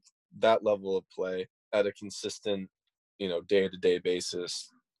think that level of play at a consistent, day-to-day basis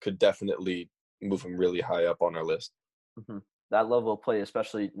could definitely move him really high up on our list. Mm-hmm. That level of play,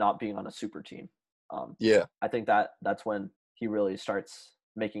 especially not being on a super team. Yeah. I think that's when he really starts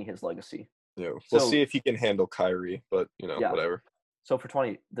making his legacy. Yeah. We'll see if he can handle Kyrie, but yeah. whatever. So for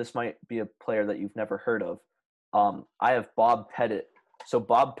 20, this might be a player that you've never heard of. I have Bob Pettit. So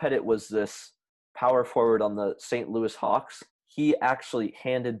Bob Pettit was this power forward on the St. Louis Hawks. He actually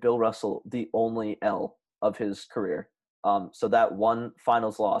handed Bill Russell the only L of his career. So that one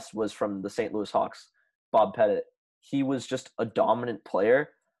finals loss was from the St. Louis Hawks. Bob Pettit. He was just a dominant player,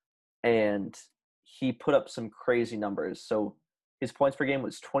 and he put up some crazy numbers. So his points per game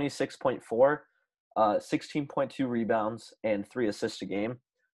was 26.4, 16.2 rebounds, and 3 assists a game.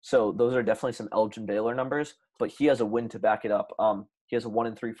 So those are definitely some Elgin Baylor numbers, but he has a win to back it up. He has a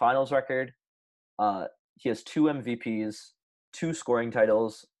 1-3 finals record. He has 2 MVPs, 2 scoring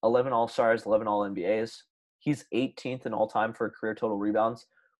titles, 11 All-Stars, 11 All-NBAs. He's 18th in all-time for career total rebounds,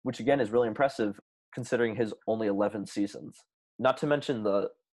 which again is really impressive considering his only 11 seasons. Not to mention the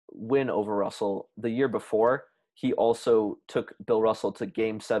win over Russell the year before, he also took Bill Russell to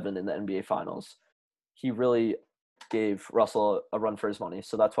Game 7 in the NBA Finals. He really gave Russell a run for his money,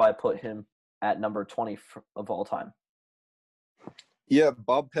 so that's why I put him at number 20 of all time. Yeah,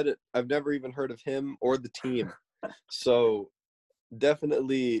 Bob Pettit, I've never even heard of him or the team. So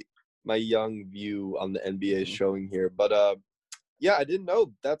definitely my young view on the NBA is showing here. But yeah, I didn't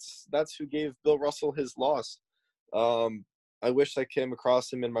know that's who gave Bill Russell his loss. I wish I came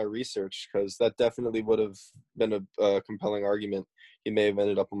across him in my research because that definitely would have been a compelling argument. He may have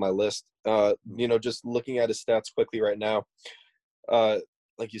ended up on my list. Just looking at his stats quickly right now,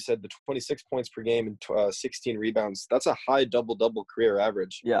 like you said, the 26 points per game and 16 rebounds, that's a high double-double career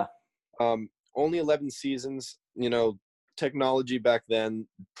average. Yeah. Only 11 seasons, technology back then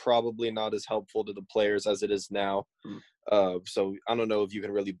probably not as helpful to the players as it is now. So I don't know if you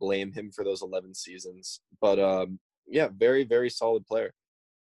can really blame him for those 11 seasons. But yeah, very, very solid player.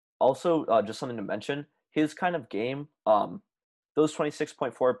 Also, just something to mention, his kind of game, those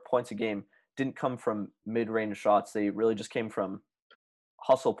 26.4 points a game didn't come from mid-range shots. They really just came from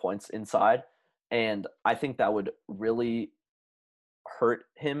hustle points inside. And I think that would really hurt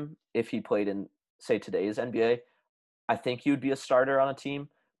him if he played in, say, today's NBA. I think he would be a starter on a team,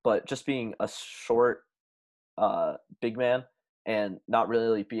 but just being a short big man and not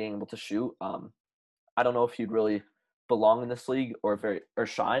really being able to shoot, I don't know if he'd really belong in this league or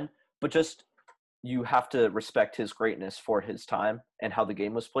shine, but just you have to respect his greatness for his time and how the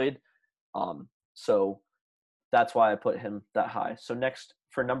game was played. So that's why I put him that high. So next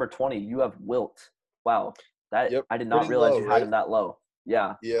for number 20, you have Wilt. Wow, that Yep, I did not pretty realize low, you had right? him that low.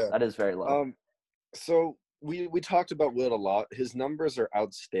 Yeah, Yeah. that is very low. Um, so we talked about Wilt a lot. His numbers are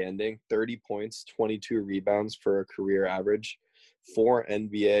outstanding: 30 points, 22 rebounds for a career average, 4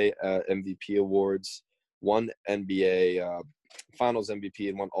 NBA MVP awards, 1 NBA Finals MVP,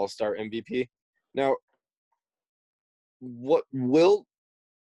 and 1 All-Star MVP. Now, what Wilt?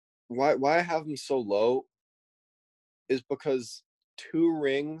 Why I have him so low is because 2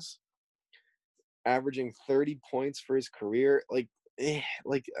 rings, averaging 30 points for his career,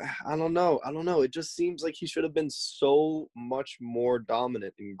 I don't know. I don't know. It just seems like he should have been so much more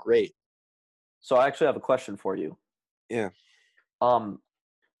dominant and great. So I actually have a question for you. Yeah. Um,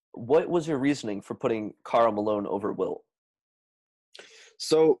 what was your reasoning for putting Karl Malone over Wilt?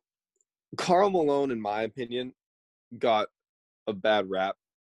 So Karl Malone, in my opinion, got a bad rap.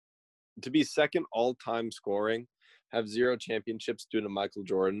 To be second all-time scoring, have 0 championships due to Michael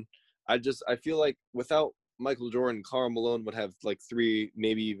Jordan. I feel like without Michael Jordan, Karl Malone would have like 3,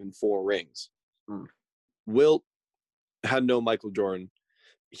 maybe even 4 rings. Hmm. Wilt had no Michael Jordan.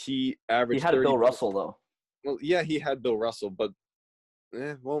 He He averaged had 30. Bill Russell though. Well, yeah, he had Bill Russell, but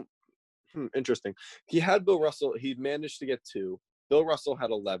interesting. He had Bill Russell. He managed to get 2. Bill Russell had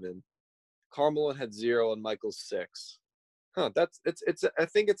 11. Karl Malone had 0, and Michael's 6. That's it's. I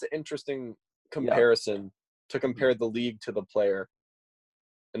think it's an interesting Yeah. comparison to Mhm. compare the league to the player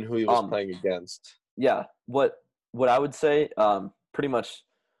and who he was Um, playing against. yeah. What I would say, pretty much,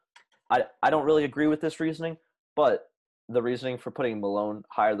 I don't really agree with this reasoning, but the reasoning for putting Malone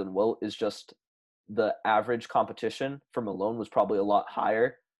higher than Wilt is just the average competition for Malone was probably a lot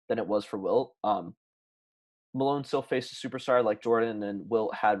higher than it was for Wilt. Malone still faced a superstar like Jordan, and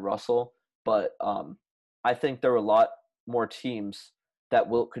Wilt had Russell, but I think there were a lot more teams that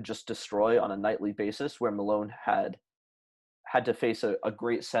Wilt could just destroy on a nightly basis, where Malone had to face a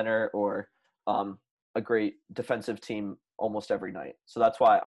great center or a great defensive team almost every night. So that's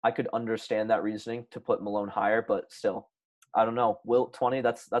why I could understand that reasoning to put Malone higher, but still, I don't know. Wilt 20,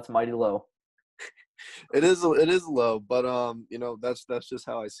 that's mighty low. It is low, but that's just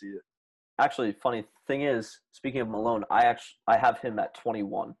how I see it. Actually, funny thing is, speaking of Malone, I have him at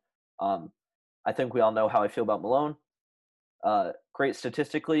 21. Um, I think we all know how I feel about Malone. Great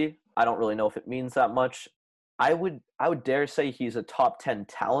statistically. I don't really know if it means that much. I would dare say he's a top 10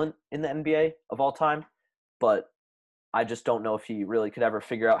 talent in the NBA of all time, but I just don't know if he really could ever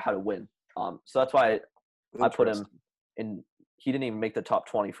figure out how to win. So that's why I put him Interesting. in. He didn't even make the top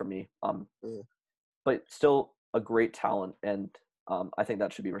 20 for me. Yeah. But still a great talent, and I think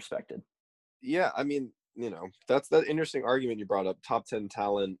that should be respected. Yeah, I mean, that's that interesting argument you brought up. Top 10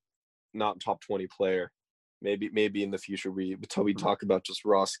 talent, not top 20 player. Maybe in the future until we Mhm. talk about just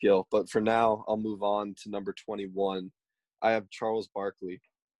raw skill. But for now, I'll move on to number 21. I have Charles Barkley.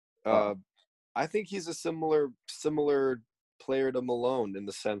 Uh, Uh, I think he's a similar player to Malone in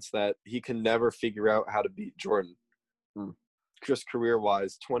the sense that he can never figure out how to beat Jordan. mm, Just career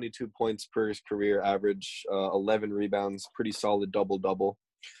wise, 22 points per his career average, 11 rebounds, pretty solid double double.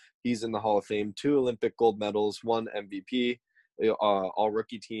 He's in the Hall of Fame, 2 Olympic gold medals, 1 MVP, all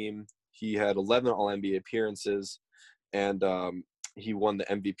rookie team. He had 11 All NBA appearances, and he won the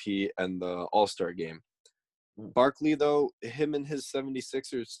MVP and the All Star game. mm, Barkley, though, him and his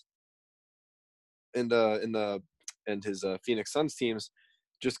 76ers and his Phoenix Suns teams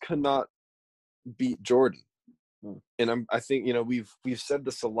just could not beat Jordan. mm. And I think we've said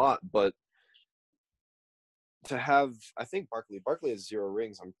this a lot, but to have, I think Barkley has 0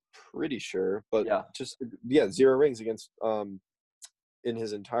 rings. I'm pretty sure, but Yeah, just, yeah, 0 rings against in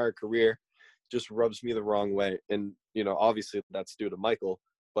his entire career just rubs me the wrong way. And obviously that's due to Michael.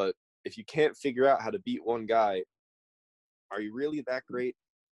 But if you can't figure out how to beat one guy, are you really that great?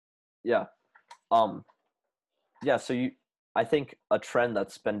 yeah. Um, yeah, so I think a trend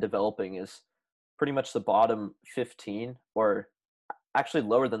that's been developing is pretty much the bottom 15 or actually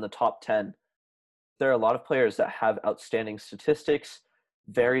lower than the top 10. There are a lot of players that have outstanding statistics,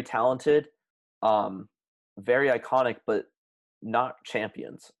 very talented, um, very iconic, but not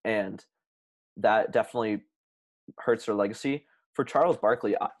champions. And that definitely hurts their legacy. For Charles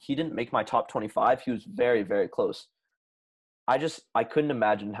Barkley, he didn't make my top 25. He was very, very close. I couldn't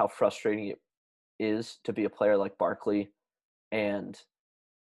imagine how frustrating it is to be a player like Barkley and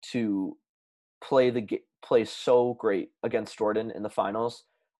to play so great against Jordan in the finals,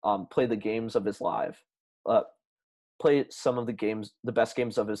 play the games of his life, uh, play some of the best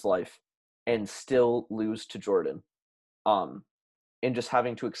games of his life, and still lose to Jordan. Um, and just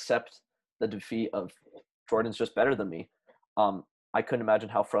having to accept the defeat of Jordan's just better than me. Um, I couldn't imagine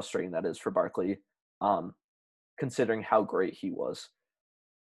how frustrating that is for Barkley, um, considering how great he was.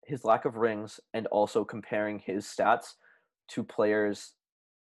 His lack of rings and also comparing his stats two players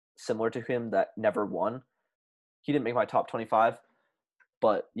similar to him that never won. He didn't make my top 25,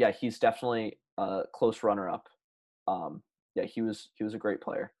 but yeah, he's definitely a close runner-up. Yeah, he was a great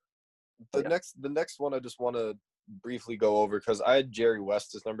player. The next one I just want to briefly go over, because I had Jerry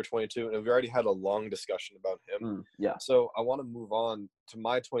West as number 22, and we already had a long discussion about him. Yeah. So I want to move on to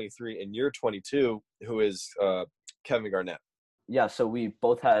my 23 and your 22, who is Kevin Garnett. Yeah, so we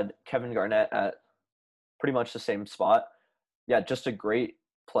both had Kevin Garnett at pretty much the same spot. Yeah, just a great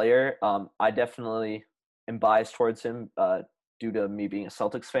player. I definitely am biased towards him due to me being a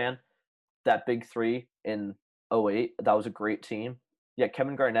Celtics fan. That big three in 08, that was a great team. Yeah,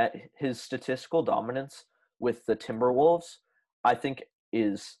 Kevin Garnett, his statistical dominance with the Timberwolves, I think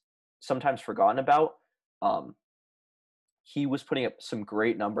is sometimes forgotten about. He was putting up some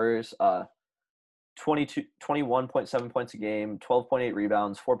great numbers, 21.7 points a game, 12.8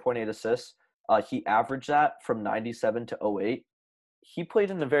 rebounds, 4.8 assists. He averaged that from 97 to 08. He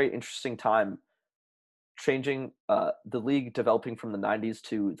played in a very interesting time, changing the league, developing from the 90s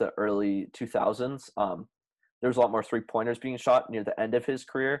to the early 2000s. There was a lot more three-pointers being shot near the end of his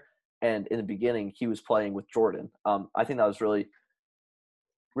career, and in the beginning, he was playing with Jordan. I think that was really,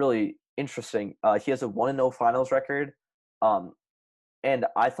 really interesting. He has a 1-0 finals record, and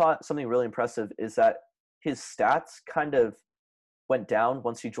I thought something really impressive is that his stats kind of went down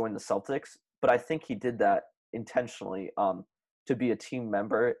once he joined the Celtics, but I think he did that intentionally to be a team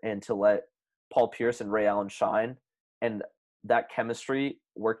member and to let Paul Pierce and Ray Allen shine. And that chemistry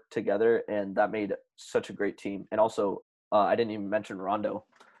worked together, and that made such a great team. And also, I didn't even mention Rondo,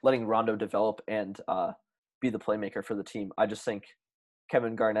 letting Rondo develop and be the playmaker for the team. I just think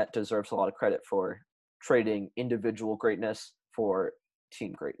Kevin Garnett deserves a lot of credit for trading individual greatness for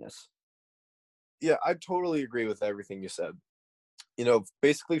team greatness. Yeah, I totally agree with everything you said. You know,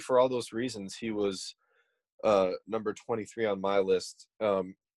 basically for all those reasons, he was number 23 on my list. I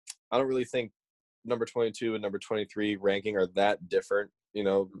don't really think number 22 and number 23 ranking are that different. You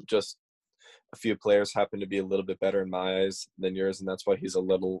know, just a few players happen to be a little bit better in my eyes than yours, and that's why he's a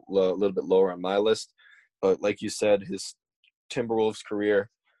little bit lower on my list. But like you said, his Timberwolves career,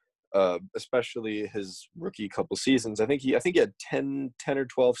 especially his rookie couple seasons, I think he had 10 or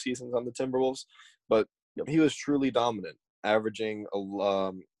 12 seasons on the Timberwolves, but he was truly dominant, averaging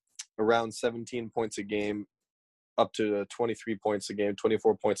around 17 points a game, up to 23 points a game,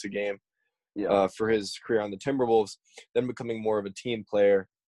 24 points a game. For his career on the Timberwolves, then becoming more of a team player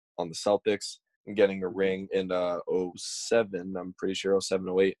on the Celtics and getting a ring in 07, I'm pretty sure 07,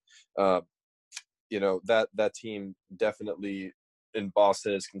 08. You know, that team definitely in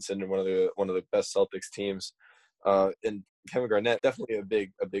Boston is considered one of the best Celtics teams. And Kevin Garnett, definitely a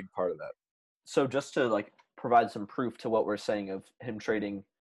big part of that. So just to provide some proof to what we're saying of him trading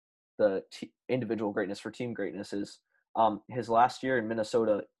the individual greatness for team greatness is his last year in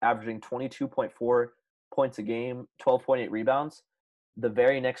Minnesota, averaging 22.4 points a game, 12.8 rebounds. The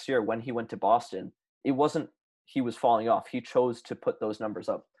very next year when he went to Boston, it wasn't he was falling off. He chose to put those numbers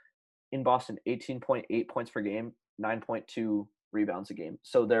up. In Boston, 18.8 points per game, 9.2 rebounds a game.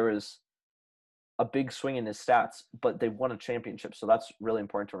 So there was a big swing in his stats, but they won a championship. So that's really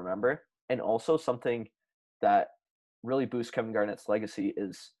important to remember. And also something that really boosts Kevin Garnett's legacy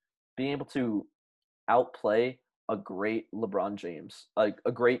is being able to outplay a great LeBron James, like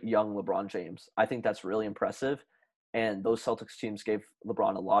a great young LeBron James. I think that's really impressive. And those Celtics teams gave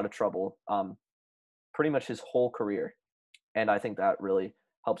LeBron a lot of trouble pretty much his whole career. And I think that really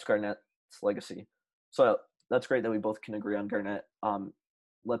helps Garnett's legacy. So that's great that we both can agree on Garnett.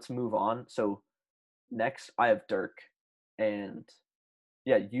 Let's move on. So next I have Dirk. And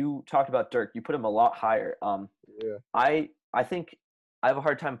yeah, you talked about Dirk. You put him a lot higher. Yeah. I think I have a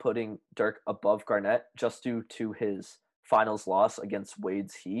hard time putting Dirk above Garnett just due to his finals loss against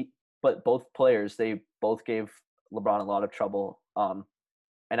Wade's Heat. But both players, they both gave LeBron a lot of trouble. And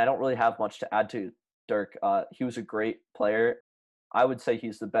I don't really have much to add to Dirk. He was a great player. I would say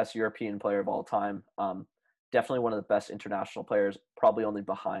he's the best European player of all time. Definitely one of the best international players, probably only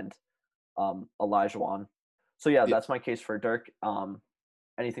behind Olajuwon. So yeah, that's my case for Dirk.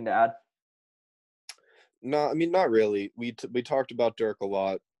 Anything to add? No, I mean, not really. We talked about Dirk a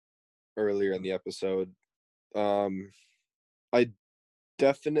lot earlier in the episode. I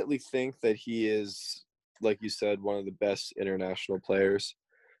definitely think that he is, like you said, one of the best international players.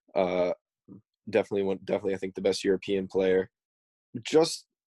 Definitely, I think the best European player. Just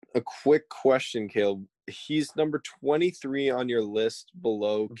a quick question, Caleb. He's number 23 on your list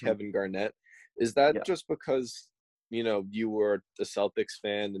below Kevin Garnett. Is that just because you were a Celtics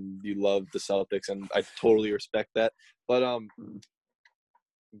fan and you love the Celtics, and I totally respect that. But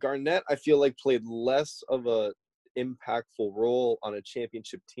Garnett, I feel like played less of a impactful role on a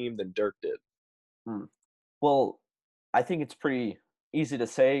championship team than Dirk did. Well, I think it's pretty easy to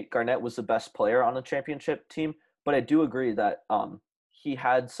say Garnett was the best player on a championship team, but I do agree that he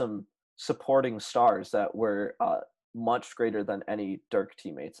had some supporting stars that were much greater than any Dirk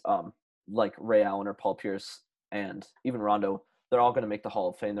teammates, like Ray Allen or Paul Pierce and even Rondo. They're all going to make the Hall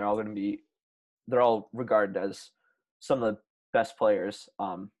of Fame. They're all regarded as some of the best players.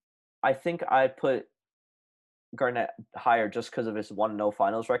 I think I put Garnett higher just because of his 1-0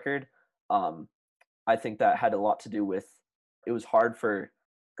 finals record. I think that had a lot to do with it was hard for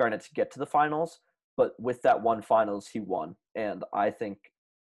Garnett to get to the finals, but with that one finals, he won. And I think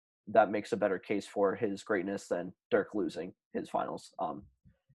that makes a better case for his greatness than Dirk losing his finals.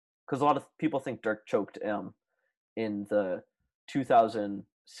 Because a lot of people think Dirk choked in the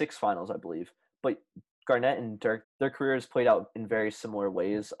 2006 finals, I believe. But Garnett and Dirk, their careers played out in very similar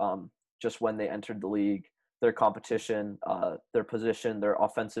ways. Just when they entered the league, their competition, their position, their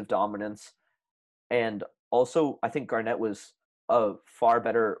offensive dominance. And also, I think Garnett was a far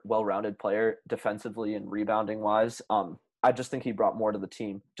better, well-rounded player defensively and rebounding-wise. I just think he brought more to the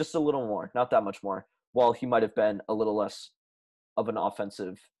team, just a little more, not that much more, while he might have been a little less of an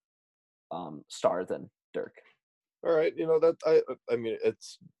offensive star than Dirk. All right, that I mean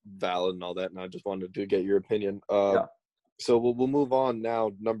it's valid and all that, and I just wanted to get your opinion. Yeah. So we'll move on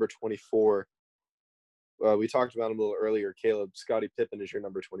now. Number 24. We talked about him a little earlier. Caleb, Scottie Pippen is your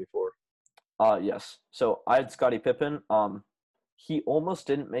number 24. Yes. So I had Scottie Pippen. He almost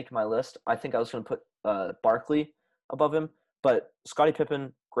didn't make my list. I think I was going to put Barkley above him, but Scottie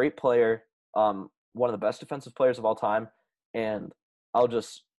Pippen, great player, one of the best defensive players of all time, and I'll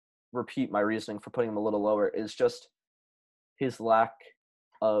just repeat my reasoning for putting him a little lower is just his lack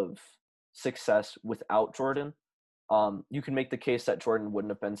of success without Jordan. You can make the case that Jordan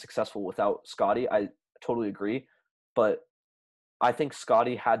wouldn't have been successful without Scottie. I totally agree, but I think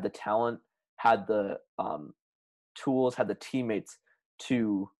Scottie had the talent, had the tools, had the teammates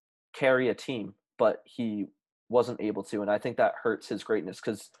to carry a team, but he wasn't able to, and I think that hurts his greatness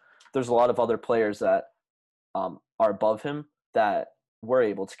because there's a lot of other players that are above him that were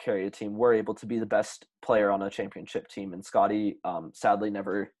able to carry a team, were able to be the best player on a championship team, and Scottie sadly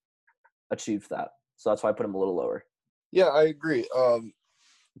never achieved that. So that's why I put him a little lower. Yeah, I agree.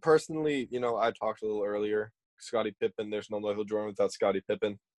 Personally, I talked a little earlier. Scottie Pippen, there's no Michael Jordan without Scottie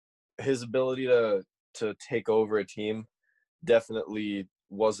Pippen. His ability to take over a team definitely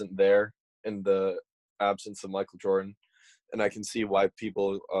wasn't there in the absence of Michael Jordan. And I can see why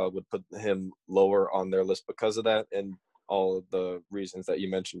people would put him lower on their list because of that and all of the reasons that you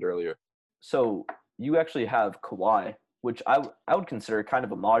mentioned earlier. So you actually have Kawhi, which I would consider kind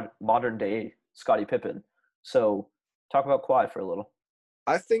of a modern day Scottie Pippen. So talk about Kawhi for a little.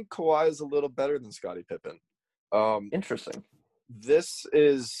 I think Kawhi is a little better than Scottie Pippen. Interesting. This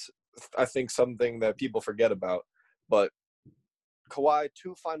is, I think, something that people forget about. But Kawhi,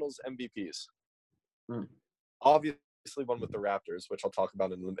 2 finals MVPs. Obviously one with the Raptors, which I'll talk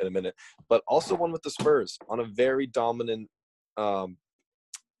about in a minute, but also one with the Spurs on a very dominant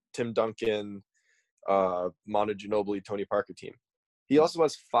Tim Duncan, Manu Ginobili, Tony Parker team. He also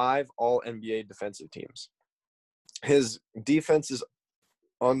has 5 All-NBA defensive teams. His defense is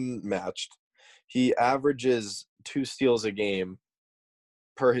unmatched. He averages 2 steals a game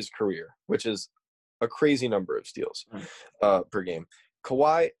per his career, which is a crazy number of steals per game.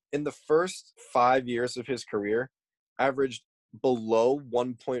 Kawhi, in the first 5 years of his career, averaged below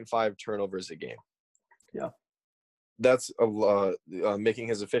 1.5 turnovers a game. Yeah. That's making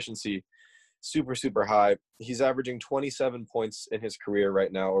his efficiency super, super high. He's averaging 27 points in his career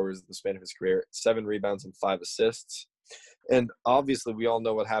right now, or is the span of his career, 7 rebounds and 5 assists. And obviously, we all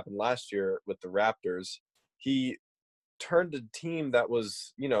know what happened last year with the Raptors. He turned a team that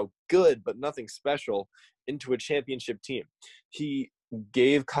was, good, but nothing special into a championship team. He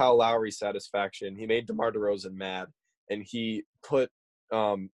gave Kyle Lowry satisfaction. He made DeMar DeRozan mad. And he put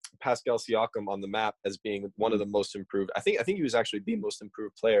Pascal Siakam on the map as being one of the most improved. I think he was actually the most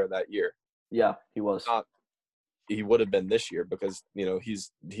improved player that year. Yeah, he was. He would have been this year because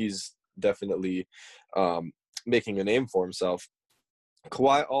he's definitely making a name for himself.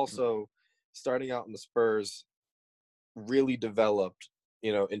 Kawhi also, starting out in the Spurs, really developed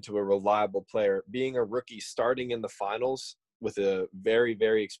into a reliable player. Being a rookie, starting in the finals with a very,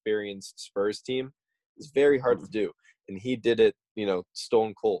 very experienced Spurs team is very hard to do. And he did it,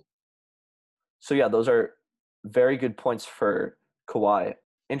 stone cold. So, yeah, those are very good points for Kawhi.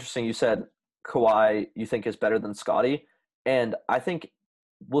 Interesting. You said Kawhi you think is better than Scottie. And I think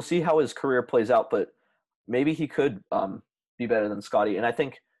we'll see how his career plays out, but maybe he could be better than Scottie. And I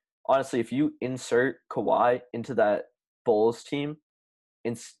think honestly, if you insert Kawhi into that Bulls team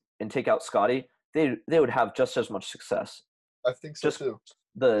and take out Scotty, they would have just as much success. I think so Just too.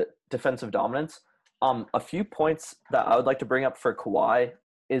 the defensive dominance. A few points that I would like to bring up for Kawhi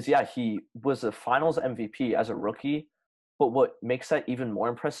is, yeah, he was a Finals MVP as a rookie, but what makes that even more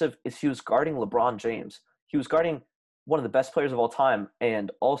impressive is he was guarding LeBron James. He was guarding one of the best players of all time,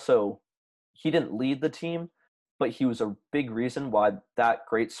 and also he didn't lead the team, but he was a big reason why that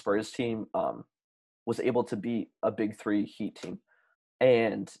great Spurs team was able to beat a big three Heat team.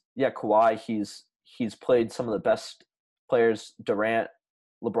 And yeah, Kawhi, he's played some of the best players, Durant,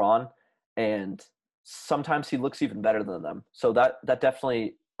 LeBron, and sometimes he looks even better than them. So that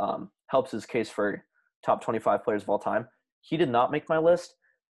definitely helps his case for top 25 players of all time. He did not make my list,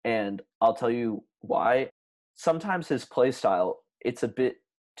 and I'll tell you why. Sometimes his play style, it's a bit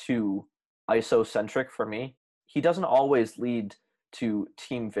too ISO-centric for me. He doesn't always lead to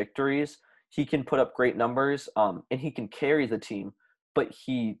team victories. He can put up great numbers, and he can carry the team, but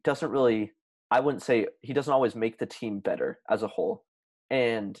he doesn't really, I wouldn't say, he doesn't always make the team better as a whole.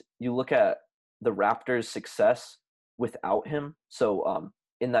 And you look at the Raptors' success without him. So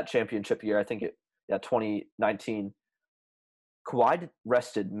in that championship year, I think 2019, Kawhi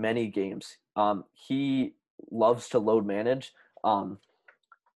rested many games. He loves to load manage.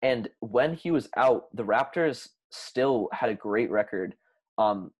 And when he was out, the Raptors still had a great record.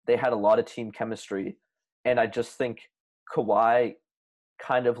 They had a lot of team chemistry. And I just think Kawhi,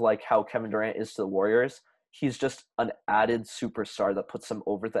 kind of like how Kevin Durant is to the Warriors, he's just an added superstar that puts them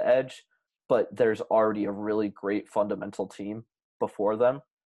over the edge. But there's already a really great fundamental team before them.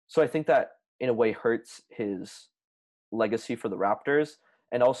 So I think that in a way hurts his legacy for the Raptors.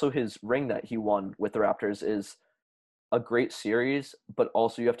 And also his ring that he won with the Raptors is a great series, but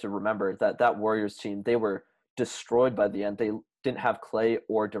also you have to remember that that Warriors team, they were destroyed by the end. They didn't have Clay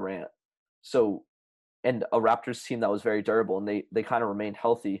or Durant. So, and a Raptors team that was very durable, and they kind of remained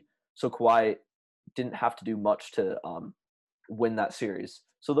healthy. So Kawhi didn't have to do much to win that series.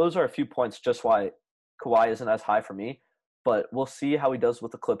 So those are a few points just why Kawhi isn't as high for me. But we'll see how he does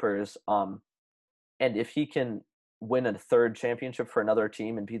with the Clippers. And if he can win a third championship for another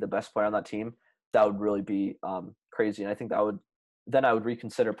team and be the best player on that team, that would really be crazy. And I think then I would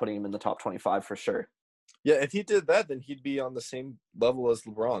reconsider putting him in the top 25 for sure. Yeah, if he did that, then he'd be on the same level as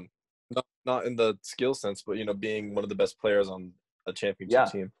LeBron. Not in the skill sense, but being one of the best players on a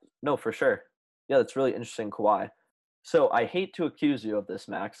championship team. No, for sure. Yeah, that's really interesting, Kawhi. So I hate to accuse you of this,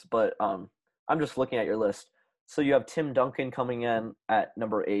 Max, but I'm just looking at your list. So you have Tim Duncan coming in at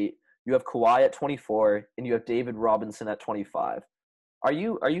number 8. You have Kawhi at 24, and you have David Robinson at 25. Are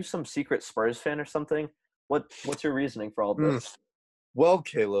you some secret Spurs fan or something? What's your reasoning for all this? Well,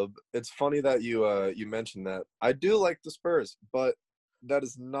 Caleb, it's funny that you mentioned that. I do like the Spurs, but that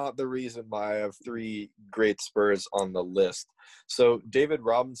is not the reason why I have 3 great Spurs on the list. So David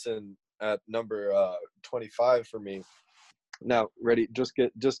Robinson at number 25 for me. Now, ready? Just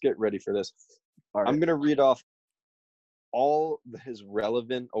get ready for this. All right. I'm gonna read off all his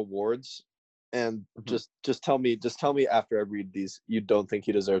relevant awards, and just tell me after I read these you don't think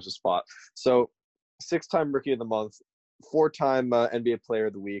he deserves a spot. So, 6-time Rookie of the Month, 4-time NBA Player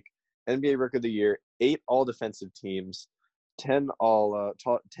of the Week, NBA Rookie of the Year, 8 All Defensive Teams, 10 All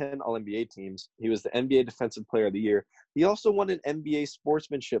NBA teams. He was the NBA Defensive Player of the Year. He also won an NBA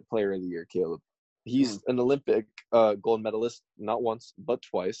Sportsmanship Player of the Year. Caleb, he's an Olympic gold medalist, not once but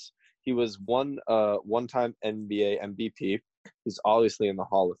twice. He was one-time NBA MVP. He's obviously in the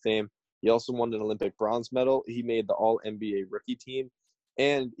Hall of Fame. He also won an Olympic bronze medal. He made the All-NBA rookie team.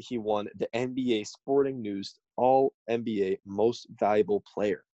 And he won the NBA Sporting News All-NBA Most Valuable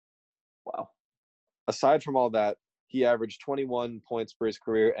Player. Wow. Aside from all that, he averaged 21 points for his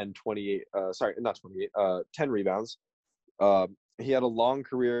career and 10 rebounds. He had a long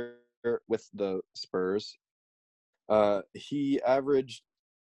career with the Spurs. He averaged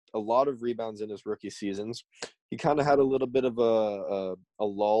a lot of rebounds in his rookie seasons. He kind of had a little bit of a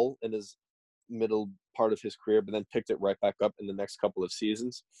lull in his middle part of his career, but then picked it right back up in the next couple of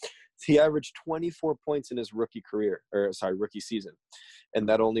seasons. He averaged 24 points in his rookie season, and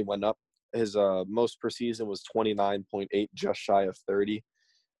that only went up. His most per season was 29.8, just shy of 30,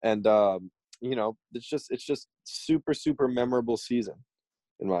 and it's just super memorable season,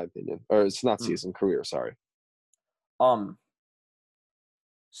 in my opinion. Or it's not season, career. Sorry.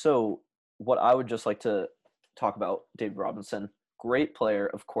 So what I would just like to talk about David Robinson, great player,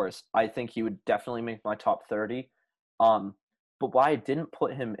 of course. I think he would definitely make my top 30. But why I didn't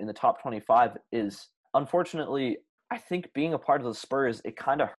put him in the top 25 is, unfortunately, I think being a part of the Spurs, it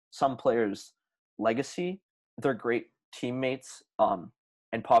kind of hurt some players' legacy. They're great teammates.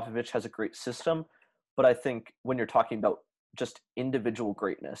 and Popovich has a great system. But I think when you're talking about just individual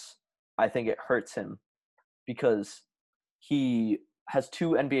greatness, I think it hurts him because he has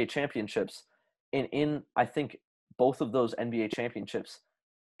 2 NBA championships. And in, I think, both of those NBA championships,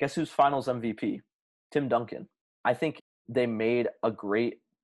 guess who's finals MVP? Tim Duncan. I think they made a great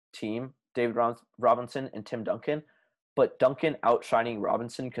team, David Robinson and Tim Duncan, but Duncan outshining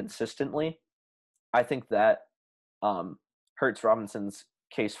Robinson consistently, I think that hurts Robinson's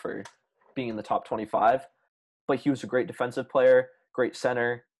case for being in the top 25. But he was a great defensive player, great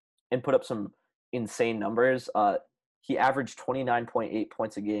center, and put up some insane numbers. He averaged 29.8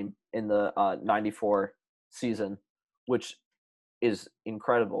 points a game in the 94 season, which is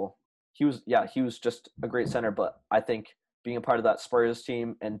incredible. He was just a great center, but I think being a part of that Spurs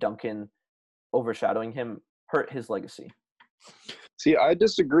team and Duncan overshadowing him hurt his legacy. See, I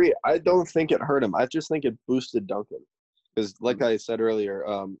disagree. I don't think it hurt him. I just think it boosted Duncan. Because, like I said earlier,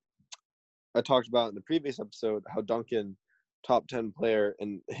 I talked about in the previous episode how Duncan, top 10 player,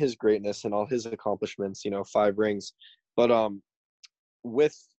 and his greatness and all his accomplishments, 5 rings. But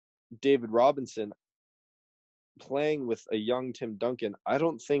with David Robinson playing with a young Tim Duncan, I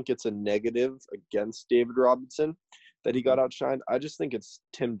don't think it's a negative against David Robinson that he got outshined. I just think it's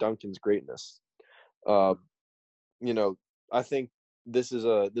Tim Duncan's greatness. I think this is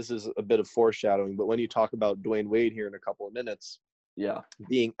a bit of foreshadowing, but when you talk about Dwayne Wade here in a couple of minutes,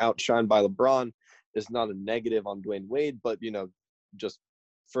 being outshined by LeBron is not a negative on Dwayne Wade, but just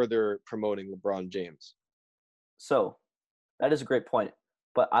further promoting LeBron James. So that is a great point,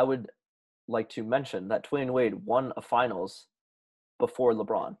 but I would like to mention that Dwayne Wade won a finals before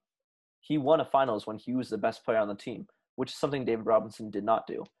LeBron. He won a finals when he was the best player on the team, which is something David Robinson did not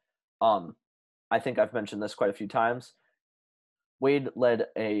do. I think I've mentioned this quite a few times. Wade led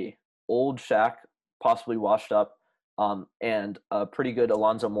a old Shaq, possibly washed up, and a pretty good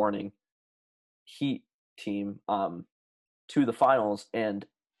Alonzo Mourning Heat team to the finals and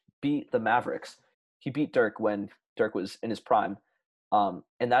beat the Mavericks. He beat Dirk when Dirk was in his prime.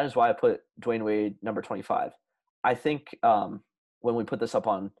 And that is why I put Dwayne Wade number 25. I think when we put this up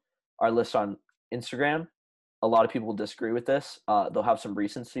on our list on Instagram, a lot of people will disagree with this. They'll have some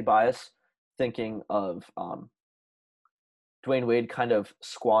recency bias, thinking of Dwayne Wade kind of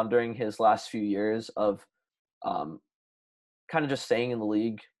squandering his last few years of kind of just staying in the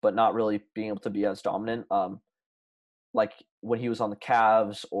league, but not really being able to be as dominant. Like when he was on the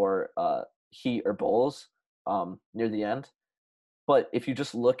Cavs or Heat or Bulls near the end. But if you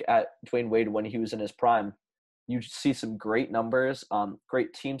just look at Dwayne Wade when he was in his prime, you see some great numbers,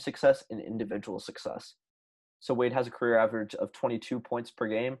 great team success, and individual success. So Wade has a career average of 22 points per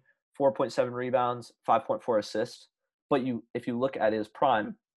game, 4.7 rebounds, 5.4 assists. But if you look at his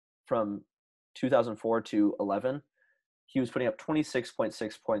prime from 2004 to 11, he was putting up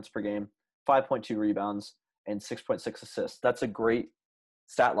 26.6 points per game, 5.2 rebounds, and 6.6 assists. That's a great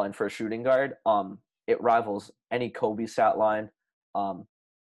stat line for a shooting guard. It rivals any Kobe stat line.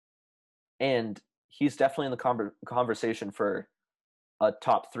 And he's definitely in the conversation for a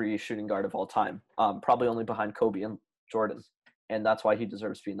top 3 shooting guard of all time, probably only behind Kobe and Jordan. And that's why he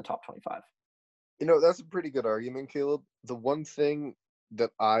deserves to be in the top 25. That's a pretty good argument, Caleb. The one thing that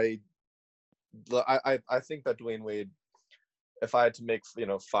I think that Dwayne Wade, if I had to make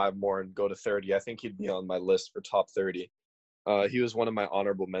 5 more and go to 30, I think he'd be on my list for top 30. He was one of my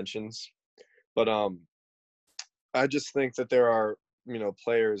honorable mentions, but I just think that there are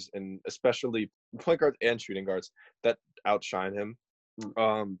players, and especially point guards and shooting guards, that outshine him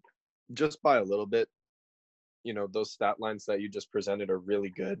just by a little bit. Those stat lines that you just presented are really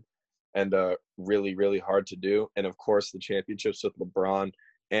good and really, really hard to do. And of course, the championships with LeBron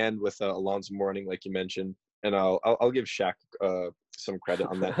and with Alonzo Mourning, like you mentioned. And I'll give Shaq some credit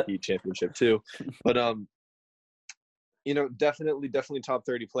on that Heat championship too. But definitely top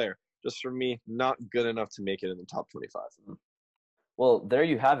 30 player. Just for me, not good enough to make it in the top 25. Well, there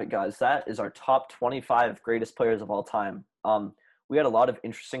you have it, guys. That is our top 25 greatest players of all time. We had a lot of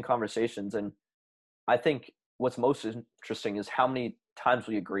interesting conversations, and I think what's most interesting is how many times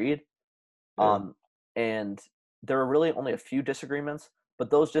we agreed. And there were really only a few disagreements, but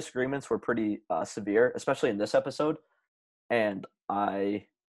those disagreements were pretty severe, especially in this episode. And I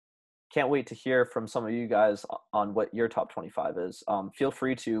can't wait to hear from some of you guys on what your top 25 is. Feel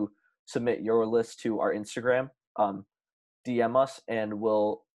free to submit your list to our Instagram, DM us, and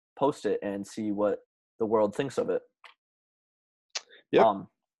we'll post it and see what the world thinks of it. Yep.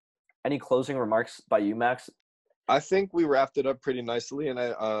 Any closing remarks by you, Max? I think we wrapped it up pretty nicely, and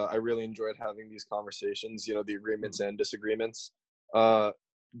I really enjoyed having these conversations, the agreements and disagreements.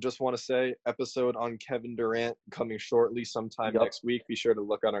 just want to say, episode on Kevin Durant coming shortly sometime Yep. next week. Be sure to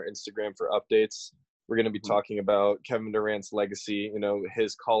look on our Instagram for updates. We're going to be Mhm. talking about Kevin Durant's legacy,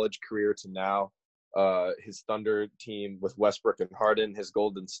 his college career to now, his Thunder team with Westbrook and Harden, his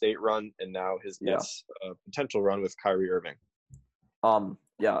Golden State run, and now his Yeah. Nets potential run with Kyrie Irving.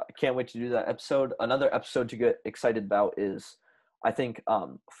 Yeah, I can't wait to do that episode. Another episode to get excited about is, I think,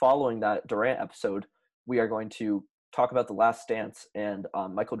 following that Durant episode, we are going to talk about The Last Dance and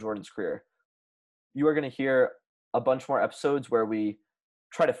Michael Jordan's career. You are going to hear a bunch more episodes where we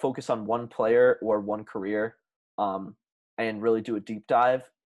try to focus on one player or one career, and really do a deep dive.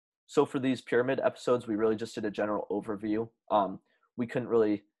 So for these pyramid episodes, we really just did a general overview. We couldn't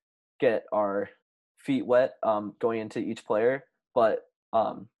really get our feet wet going into each player, but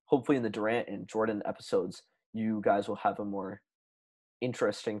hopefully in the Durant and Jordan episodes, you guys will have a more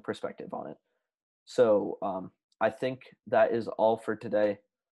interesting perspective on it. So I think that is all for today.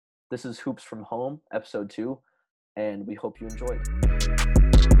 This is Hoops from Home, episode 2, and we hope you enjoyed.